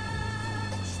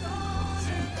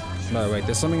 No, wait,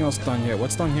 there's something else down here.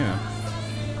 What's down here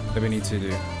that we need to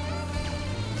do?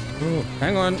 Oh,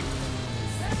 hang on.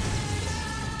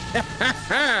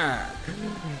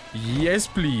 Yes,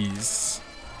 please.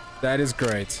 That is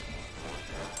great.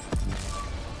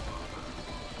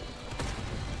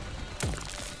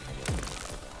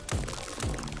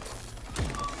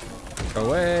 Go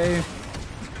away.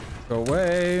 Go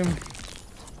away.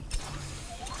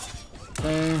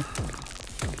 Okay.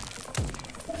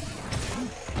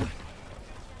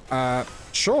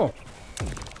 Sure.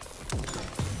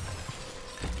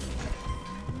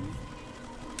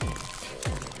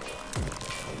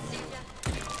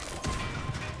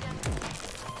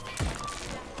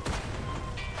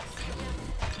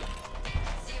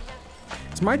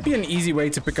 This might be an easy way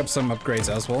to pick up some upgrades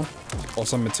as well. Or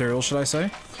some material, should I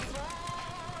say.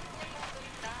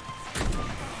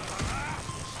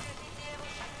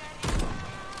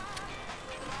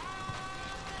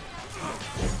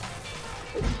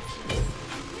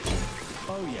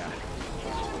 Oh yeah.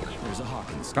 There's a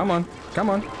hawk in the sky. Come on, come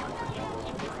on.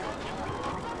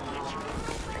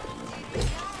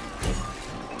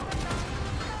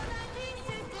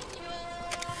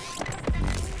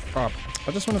 Oh,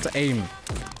 I just wanted to aim.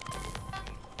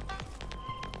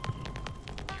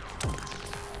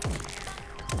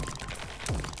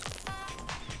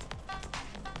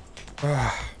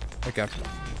 Okay.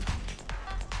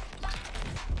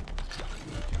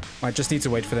 I just need to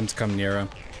wait for them to come nearer.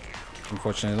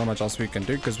 Unfortunately, not much else we can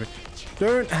do because we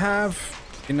don't have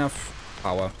enough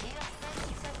power.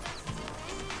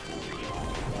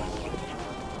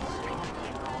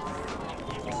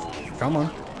 Come on.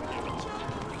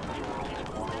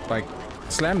 Like,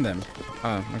 slam them.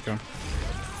 Oh, okay.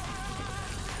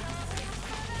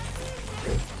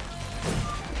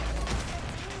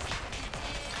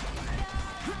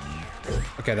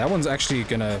 Okay, that one's actually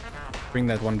gonna bring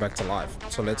that one back to life.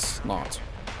 So let's not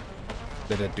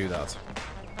let it do that.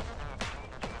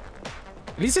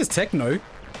 At least it's techno.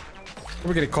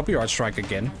 We're gonna copyright strike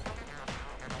again.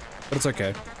 But it's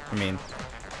okay. I mean.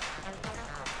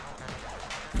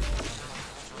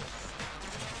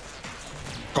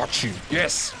 Got you.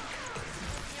 Yes.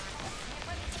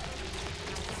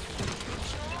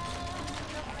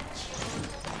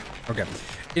 Okay.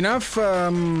 Enough,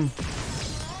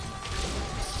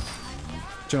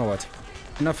 do you know what?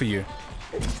 Enough for you.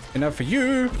 Enough for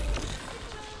you.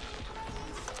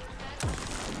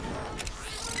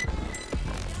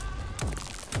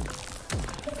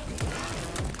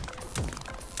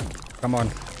 Come on.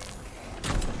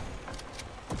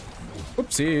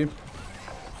 Oopsie.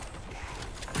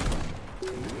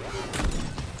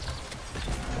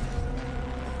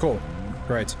 Cool.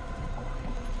 Great.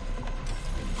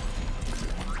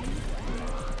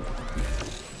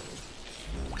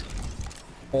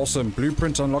 Awesome.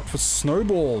 Blueprint unlocked for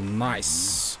Snowball.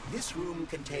 Nice. This room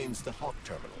contains the Hawk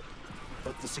terminal,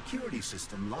 but the security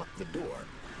system locked the door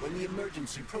when the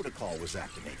emergency protocol was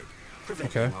activated,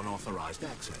 preventing unauthorized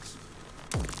access.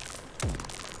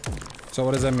 So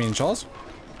what does that mean, Charles?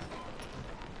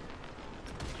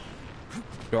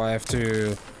 Do I have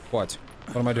to... What?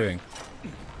 What am I doing?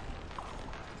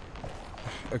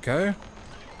 Okay. I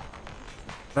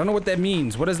don't know what that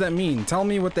means. What does that mean? Tell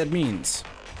me what that means.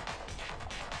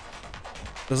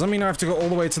 Does that mean I have to go all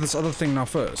the way to this other thing now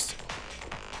first?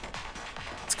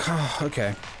 It's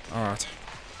okay. Alright.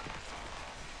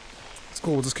 It's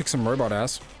cool. We'll just kick some robot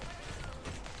ass.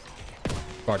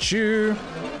 Got you.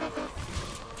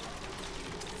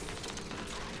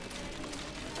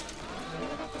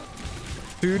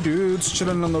 Two dudes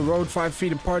chilling on the road 5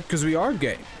 feet apart because we are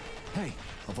gay. Hey,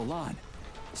 a Valan.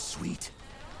 Sweet.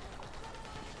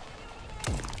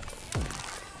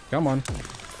 Come on.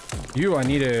 You I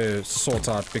need to sort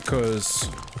out because...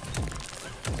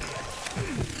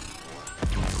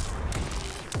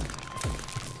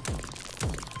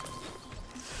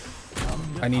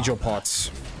 I need your parts.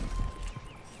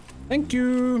 Thank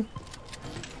you.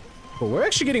 But we're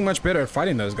actually getting much better at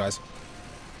fighting those guys.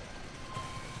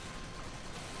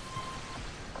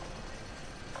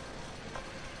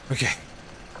 Okay.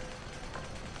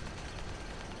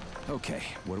 Okay,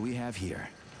 what do we have here?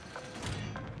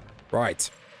 Right.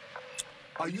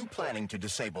 Are you planning to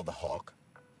disable the Hawk?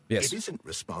 Yes. It isn't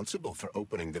responsible for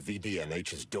opening the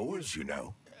VDNH's doors, you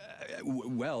know.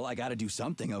 Well, I gotta do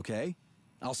something, okay?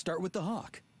 I'll start with the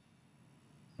Hawk.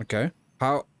 Okay.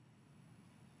 How...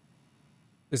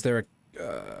 Is there a...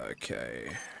 okay.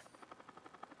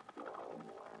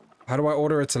 How do I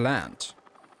order it to land?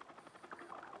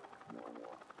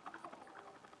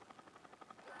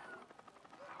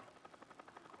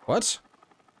 What?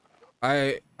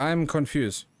 I'm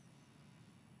confused.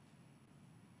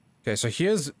 Okay, so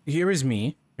here is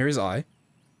me. Here is I.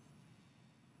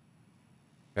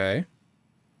 Okay.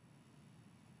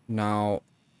 Now.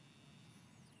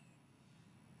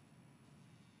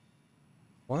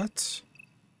 What?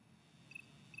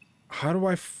 How do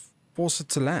I force it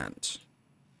to land?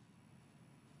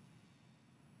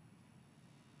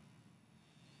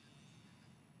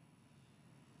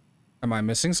 Am I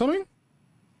missing something?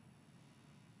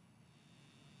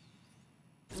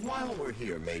 While we're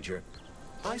here, Major,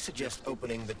 I suggest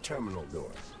opening the terminal door.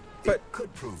 But it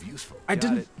could prove useful. I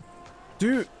didn't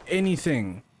do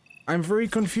anything. I'm very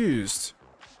confused.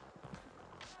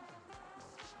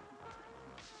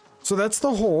 So that's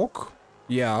the hawk.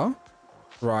 Yeah.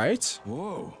 Right.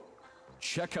 Whoa.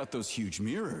 Check out those huge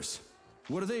mirrors.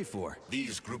 What are they for?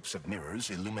 These groups of mirrors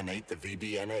illuminate the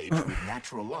VDNH with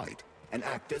natural light and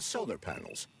act as solar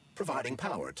panels, providing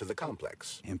power to the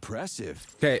complex. Impressive.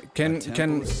 Okay,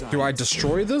 do I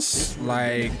destroy this?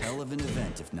 Like, Hell of an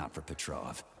event if not for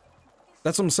Petrov.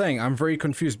 that's what I'm saying. I'm very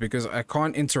confused because I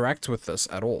can't interact with this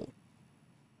at all.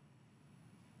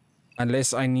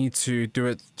 Unless I need to do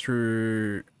it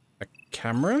through a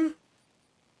camera?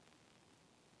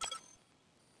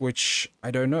 Which,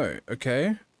 I don't know,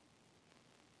 okay?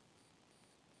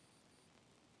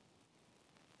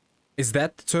 Is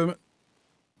that the term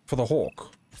for the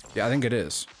hawk? Yeah, I think it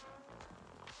is.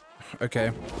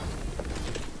 Okay.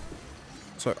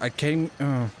 So I came...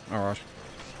 alright.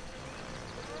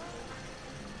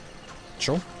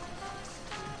 Sure.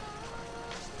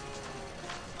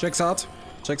 Checks out.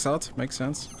 Checks out. Makes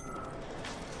sense.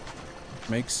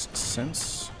 Makes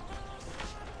sense.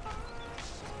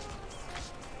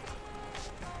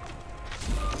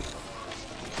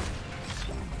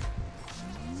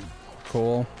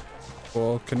 Cool.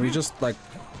 Cool. Can we just, like...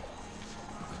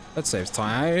 That saves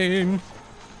time.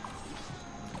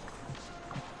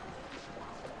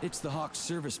 It's the Hawk's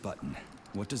service button.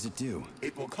 What does it do?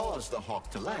 It will cause the Hawk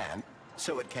to land,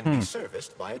 so it can be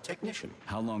serviced by a technician.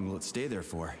 How long will it stay there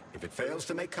for? If it fails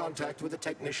to make contact with a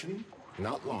technician,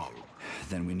 not long.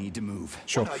 Then we need to move.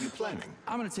 Sure. What are you planning?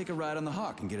 I'm gonna take a ride on the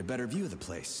Hawk and get a better view of the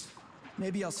place.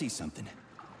 Maybe I'll see something.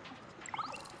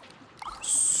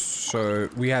 So,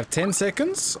 we have 10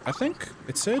 seconds, I think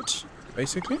it said,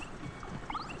 basically.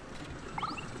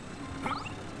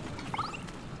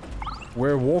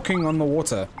 We're walking on the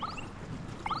water.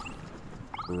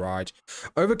 Right.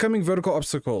 Overcoming vertical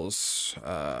obstacles.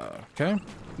 Okay.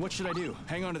 What should I do?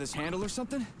 Hang on to this handle or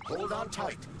something? Hold on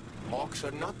tight. Hawks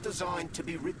are not designed to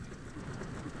be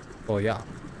Well, yeah.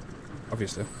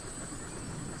 Obviously.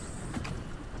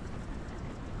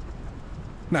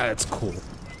 Nah, that's cool.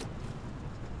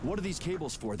 What are these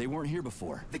cables for? They weren't here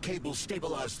before. The cables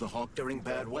stabilize the Hawk during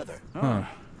bad weather. Oh,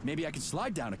 maybe I can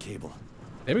slide down a cable.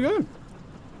 There we go.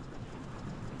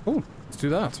 Oh, let's do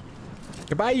that.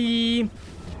 Goodbye.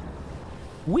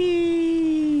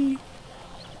 Whee!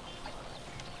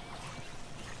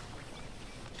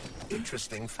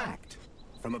 Interesting fact.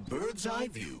 From a bird's eye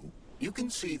view, you can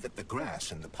see that the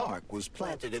grass in the park was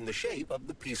planted in the shape of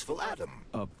the peaceful atom.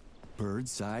 A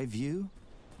bird's eye view?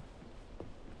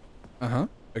 Uh-huh.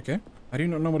 Okay. I do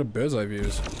not know what a bird's eye view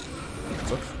is.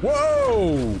 So,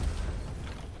 whoa!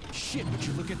 Shit, would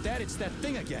you look at that? It's that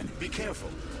thing again. Be careful.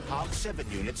 Hawk 7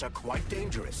 units are quite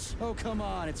dangerous. Oh, come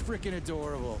on. It's freaking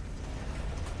adorable.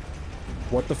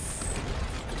 What the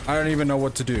f... I don't even know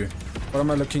what to do. What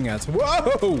am I looking at?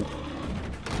 Whoa!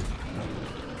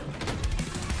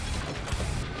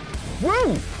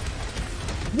 Whoa!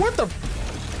 What the...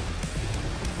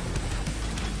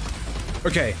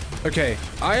 Okay, okay.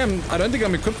 I don't think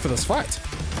I'm equipped for this fight.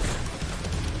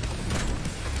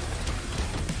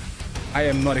 I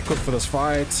am not equipped for this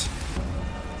fight.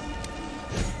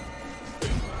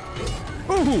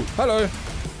 Oh, hello.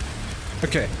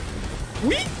 Okay.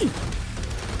 Whee!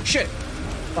 Shit.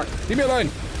 Fuck, leave me alone.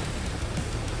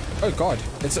 Oh god,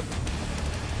 it's a...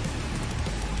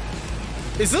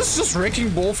 Is this just Wrecking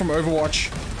Ball from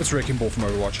Overwatch? It's Wrecking Ball from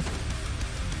Overwatch.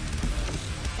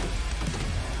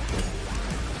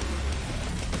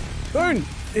 Don't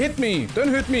hit me. Don't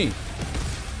hurt me.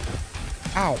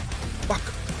 Ow. Fuck.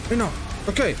 No.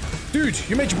 Okay. Dude,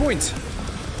 you made your point.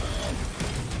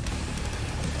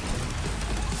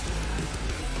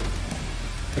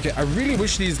 Okay, I really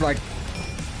wish these, like,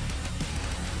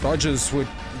 dodges would...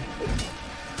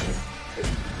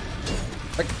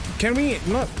 Like, can we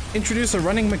not introduce a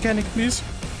running mechanic, please?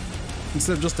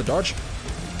 Instead of just a dodge?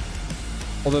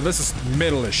 Although this is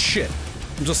metal as shit.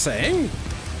 I'm just saying.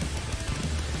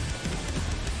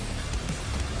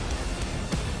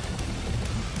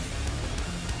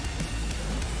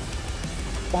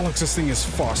 Bollocks, this thing is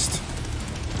fast.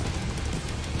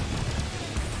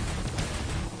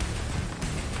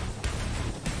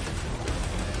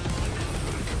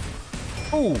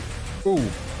 Ooh, ooh,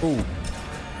 ooh.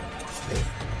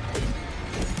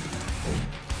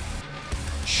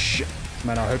 Shit.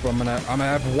 Man, I hope I'm gonna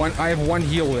have one, I have one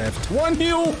heal left. One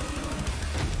heal!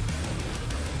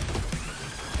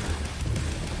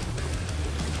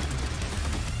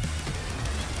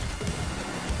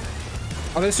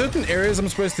 Are there certain areas I'm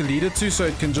supposed to lead it to so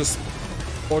it can just...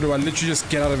 Or do I literally just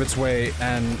get out of its way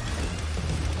and...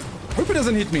 Hope it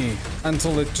doesn't hit me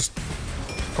until it just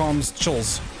calms,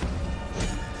 chills.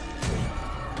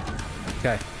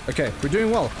 Okay, okay, we're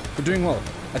doing well. We're doing well.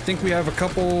 I think we have a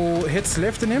couple hits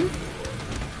left in him.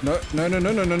 No, no, no,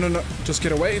 no, no, no, no, no. Just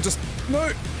get away. Just, no,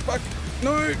 fuck,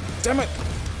 no, damn it.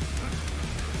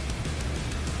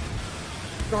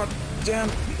 God damn,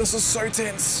 this is so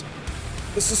tense.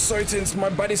 This is so tense. My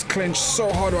body's clenched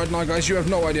so hard right now, guys. You have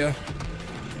no idea.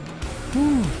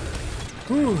 Whew.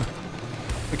 Whew.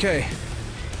 Okay.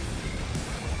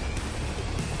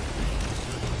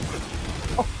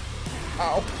 Oh.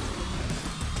 Ow.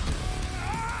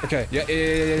 Okay, yeah.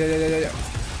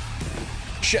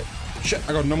 Shit, shit,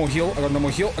 I got no more heal, I got no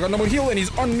more heal, I got no more heal, and he's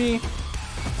on me.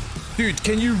 Dude,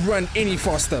 can you run any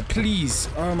faster, please?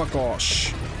 Oh my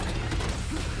gosh.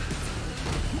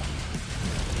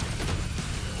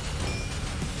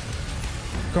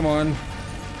 Come on.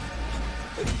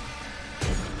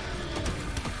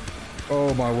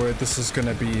 Oh my word, this is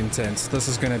gonna be intense. This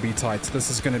is gonna be tight.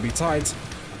 This is gonna be tight.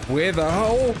 Where the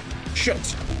hell?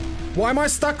 Shit. Why am I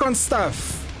stuck on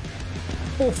stuff?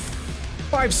 Oh,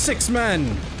 5, 6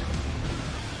 men.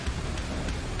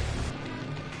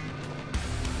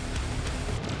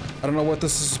 I don't know what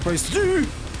this is supposed to do.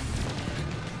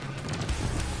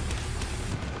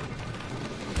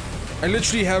 I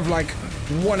literally have like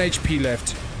 1 HP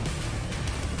left.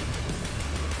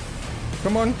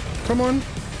 Come on, come on.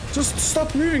 Just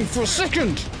stop moving for a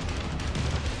second.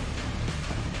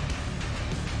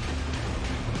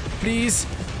 Please,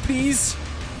 please.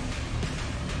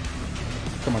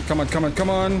 Come on, come on, come on, come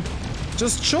on.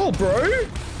 Just chill, bro.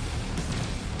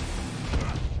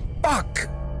 Fuck.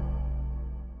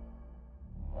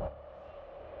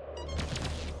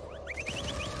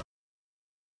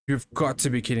 You've got to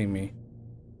be kidding me.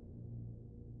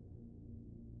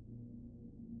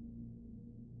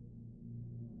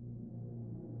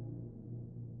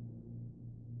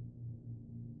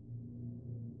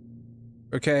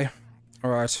 Okay.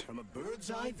 All right. From a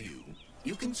bird's eye view,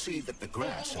 you can see that the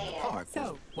grass in the park.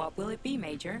 So, what will it be,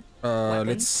 Major?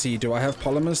 Let's see. Do I have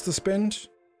polymers to spend?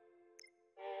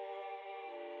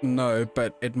 No,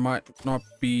 but it might not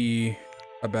be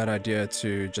a bad idea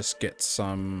to just get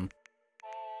some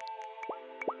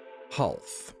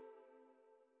health.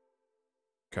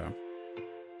 Okay.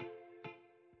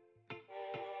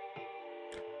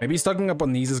 Maybe stocking up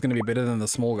on these is going to be better than the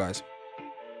small guys.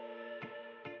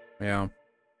 Yeah.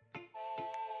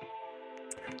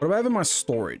 What do I have in my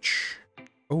storage?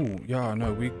 Oh, yeah,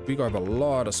 no, we got a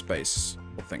lot of space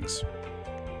for things.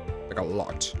 Like a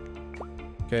lot.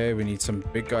 Okay, we need some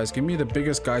big guys. Give me the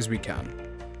biggest guys we can.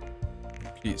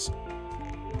 Please.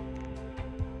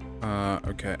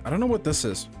 Okay. I don't know what this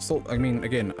is. Still, I mean,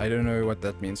 again, I don't know what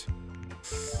that means.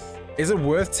 Is it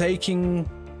worth taking...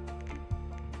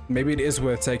 Maybe it is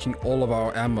worth taking all of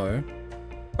our ammo.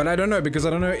 But I don't know, because I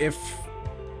don't know if...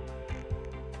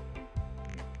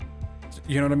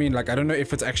 You know what I mean? Like, I don't know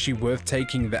if it's actually worth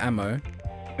taking the ammo.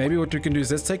 Maybe what we can do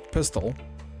is let's take pistol.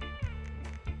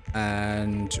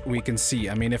 And we can see.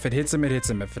 I mean, if it hits him, it hits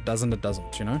him. If it doesn't, it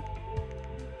doesn't, you know?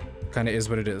 Kind of is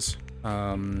what it is.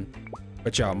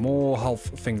 But yeah, more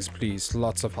health things, please.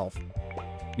 Lots of health.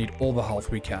 Need all the health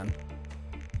we can.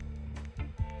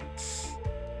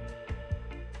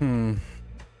 I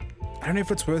don't know if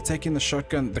it's worth taking the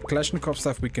shotgun. The Kalashnikov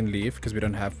stuff we can leave because we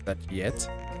don't have that yet.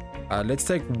 Let's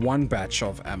take one batch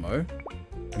of ammo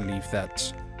and leave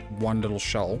that one little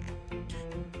shell.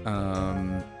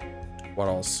 What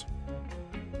else?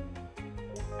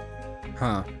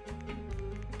 Huh.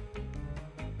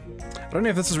 I don't know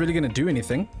if this is really going to do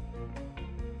anything.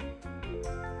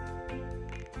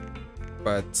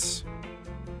 But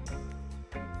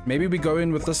maybe we go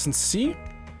in with this and see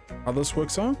how this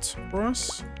works out for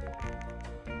us.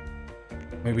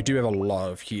 I mean, we do have a lot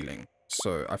of healing,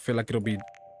 so I feel like it'll be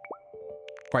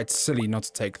quite silly not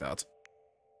to take that.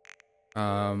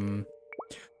 I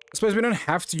suppose we don't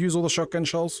have to use all the shotgun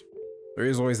shells. There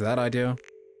is always that idea.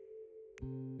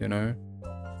 You know?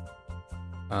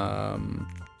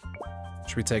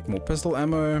 Should we take more pistol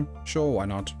ammo? Sure, why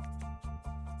not?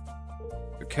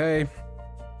 Okay.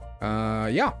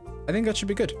 Yeah, I think that should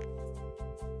be good.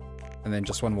 And then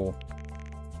just one more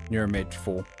Neuromed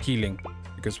for healing,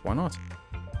 because why not?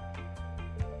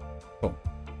 Cool.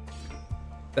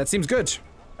 That seems good,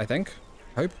 I think.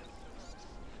 Hope.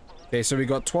 Okay, so we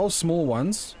got 12 small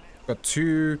ones. Got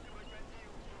 2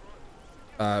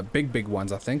 big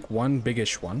ones, I think. 1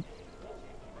 biggish one.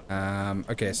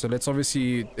 Okay, so let's hit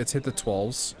the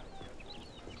 12s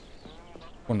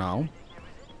for now.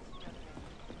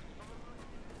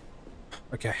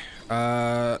 Okay,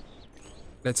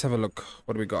 let's have a look.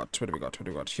 What do we got?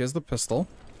 Here's the pistol.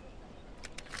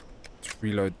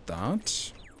 reload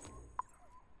that.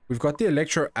 We've got the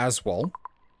electro as well,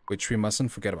 which we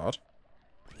mustn't forget about.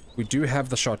 We do have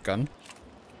the shotgun.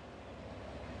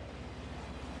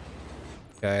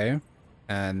 Okay.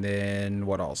 And then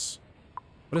what else?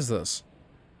 What is this?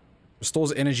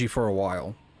 Restores energy for a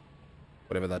while.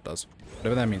 Whatever that does.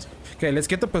 Whatever that means. Okay, let's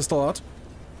get the pistol out.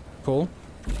 Cool.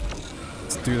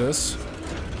 Let's do this.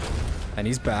 And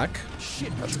he's back.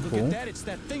 Shit, that's look cool. at that, it's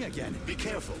that thing again. Be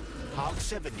careful. Hog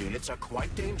 7 units are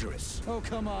quite dangerous. Oh,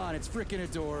 come on, it's freaking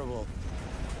adorable.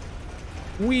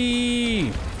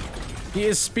 Whee! He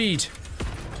is speed.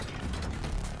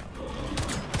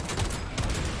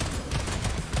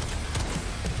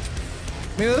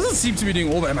 I mean, it doesn't seem to be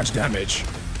doing all that much damage.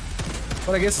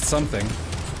 But I guess it's something.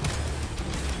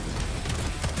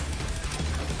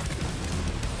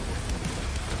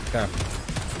 Okay.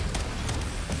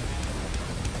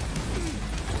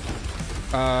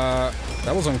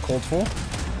 That was uncalled for.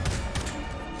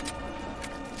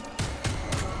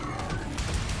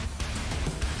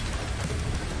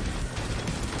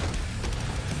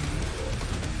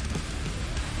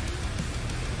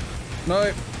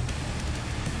 No.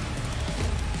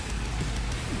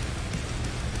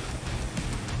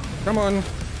 Come on.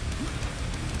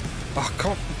 Oh,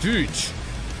 come on, dude.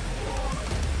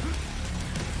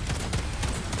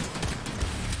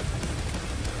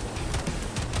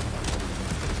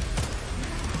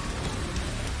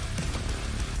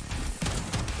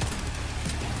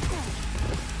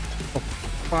 Oh,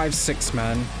 5-6,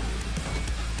 man.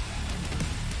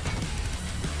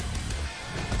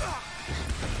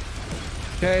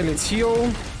 Okay, let's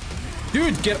heal.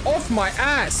 Dude, get off my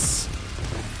ass!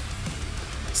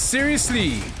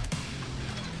 Seriously!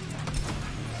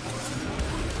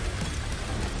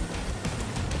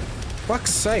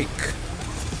 Fuck's sake.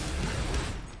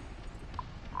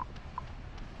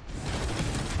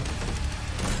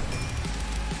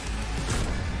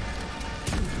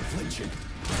 Flinching.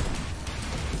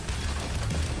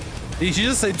 You should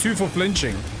just say 2 for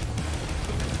flinching.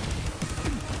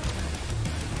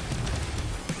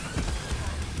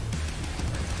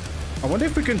 I wonder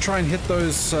if we can try and hit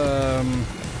those,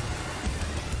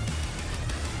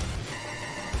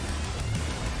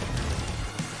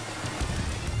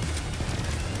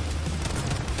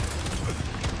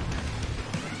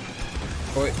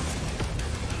 Wait.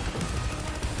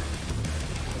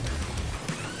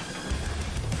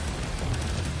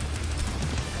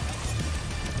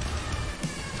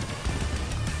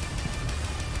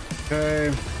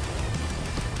 Okay.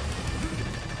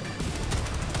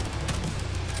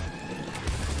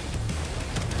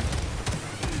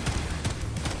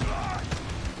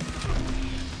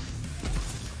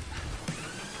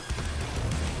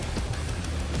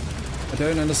 I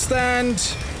don't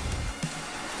understand.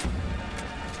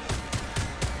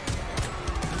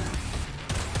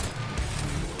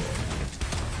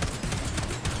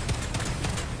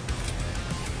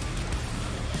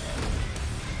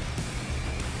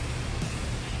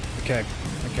 Okay,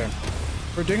 okay.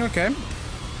 We're doing okay. I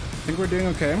think we're doing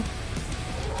okay.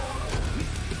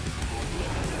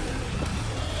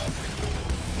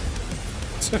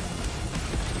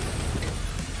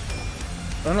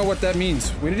 I don't know what that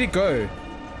means. Where did he go?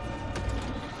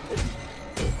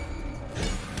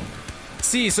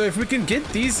 See, so if we can get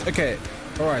these... Okay,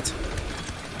 alright.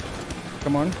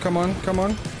 Come on, come on, come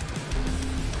on.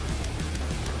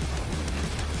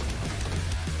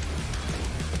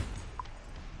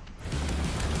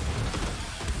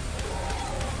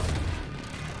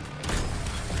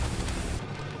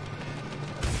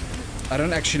 I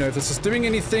don't actually know if this is doing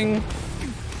anything.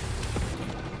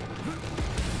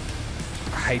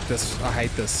 I hate this. I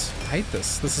hate this. I hate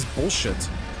this. This is bullshit.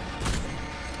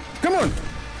 Come on!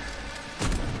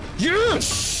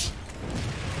 Yes!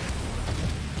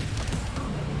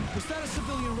 Was that a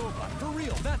civilian robot? For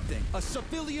real, that thing. A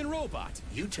civilian robot.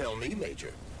 You tell me,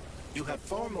 Major. You have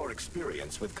far more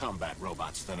experience with combat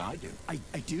robots than I do. I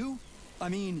do? I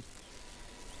mean...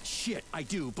 Shit, I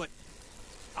do, but...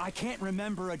 I can't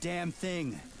remember a damn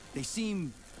thing. They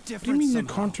seem different. What do you mean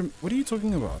somehow. you can't what are you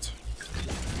talking about?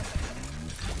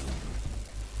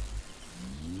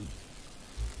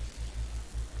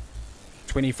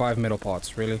 $25 metal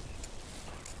parts, really?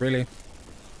 Really?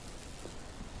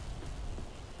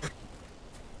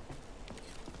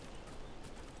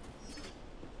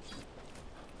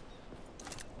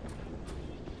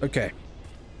 Okay.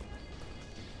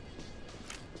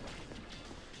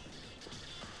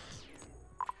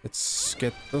 Let's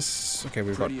get this. Okay,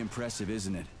 we've got... Pretty impressive,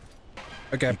 isn't it?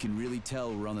 Okay. You can really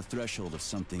tell we're on the threshold of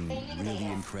something really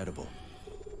incredible.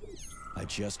 I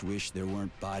just wish there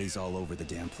weren't bodies all over the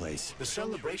damn place. The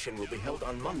celebration will be held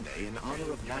on Monday in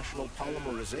honor of national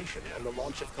polymerization and the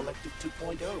launch of Collective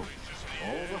 2.0.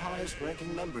 All the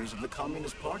highest-ranking members of the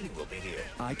Communist Party will be here.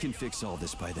 I can fix all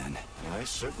this by then. I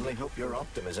certainly hope your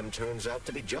optimism turns out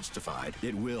to be justified.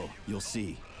 It will. You'll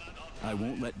see. I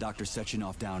won't let Dr.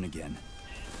 Sechenov down again.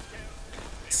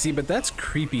 See, but that's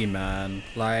creepy, man.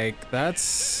 Like,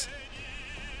 that's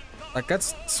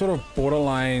sort of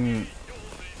borderline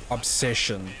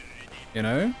obsession, you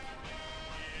know?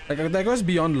 Like, that goes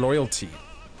beyond loyalty.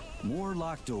 More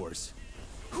locked doors.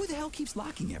 Who the hell keeps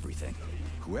locking everything?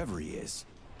 Whoever he is.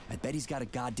 I bet he's got a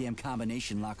goddamn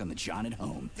combination lock on the John at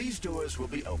home. These doors will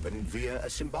be opened via a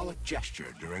symbolic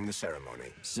gesture during the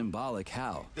ceremony. Symbolic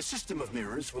how? The system of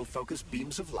mirrors will focus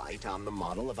beams of light on the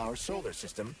model of our solar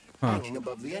system hanging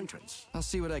above the entrance. I'll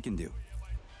see what I can do.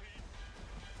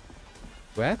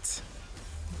 What?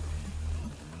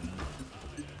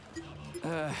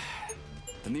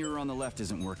 The mirror on the left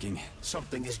isn't working.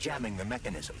 Something is jamming the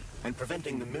mechanism and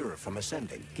preventing the mirror from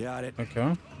ascending. Got it.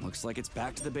 Okay. Looks like it's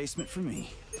back to the basement for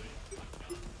me.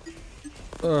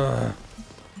 Oh,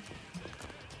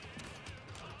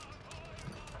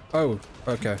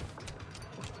 okay.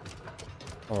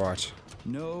 Alright.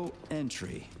 No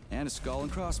entry. And a skull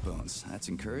and crossbones. That's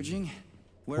encouraging.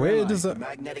 Where does The it...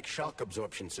 magnetic shock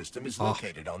absorption system is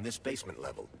located on this basement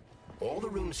level. All the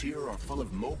rooms here are full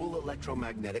of mobile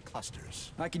electromagnetic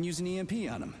clusters. I can use an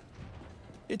EMP on him.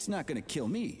 It's not gonna kill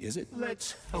me, is it?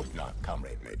 Let's hope not,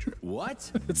 Comrade Major.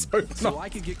 What? It's So I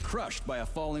could get crushed by a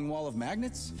falling wall of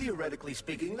magnets? Theoretically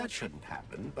speaking, that shouldn't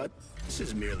happen, but this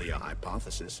is merely a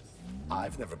hypothesis.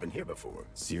 I've never been here before.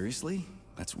 Seriously?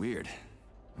 That's weird.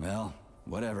 Well,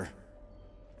 whatever.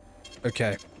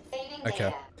 Okay.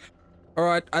 Okay.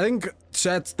 Alright, I think,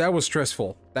 chat, that was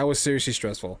stressful. That was seriously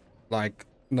stressful. Like,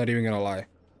 not even gonna lie.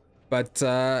 But,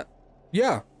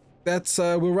 yeah. That's,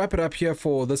 we'll wrap it up here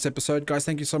for this episode. Guys,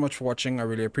 thank you so much for watching. I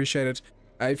really appreciate it.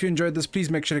 If you enjoyed this,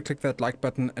 please make sure to click that like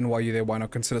button. And while you're there, why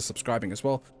not consider subscribing as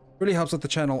well? Really helps with the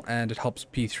channel, and it helps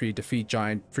P3 defeat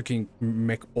giant freaking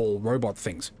mech ball robot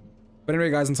things. But anyway,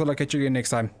 guys, until I catch you again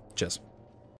next time, cheers.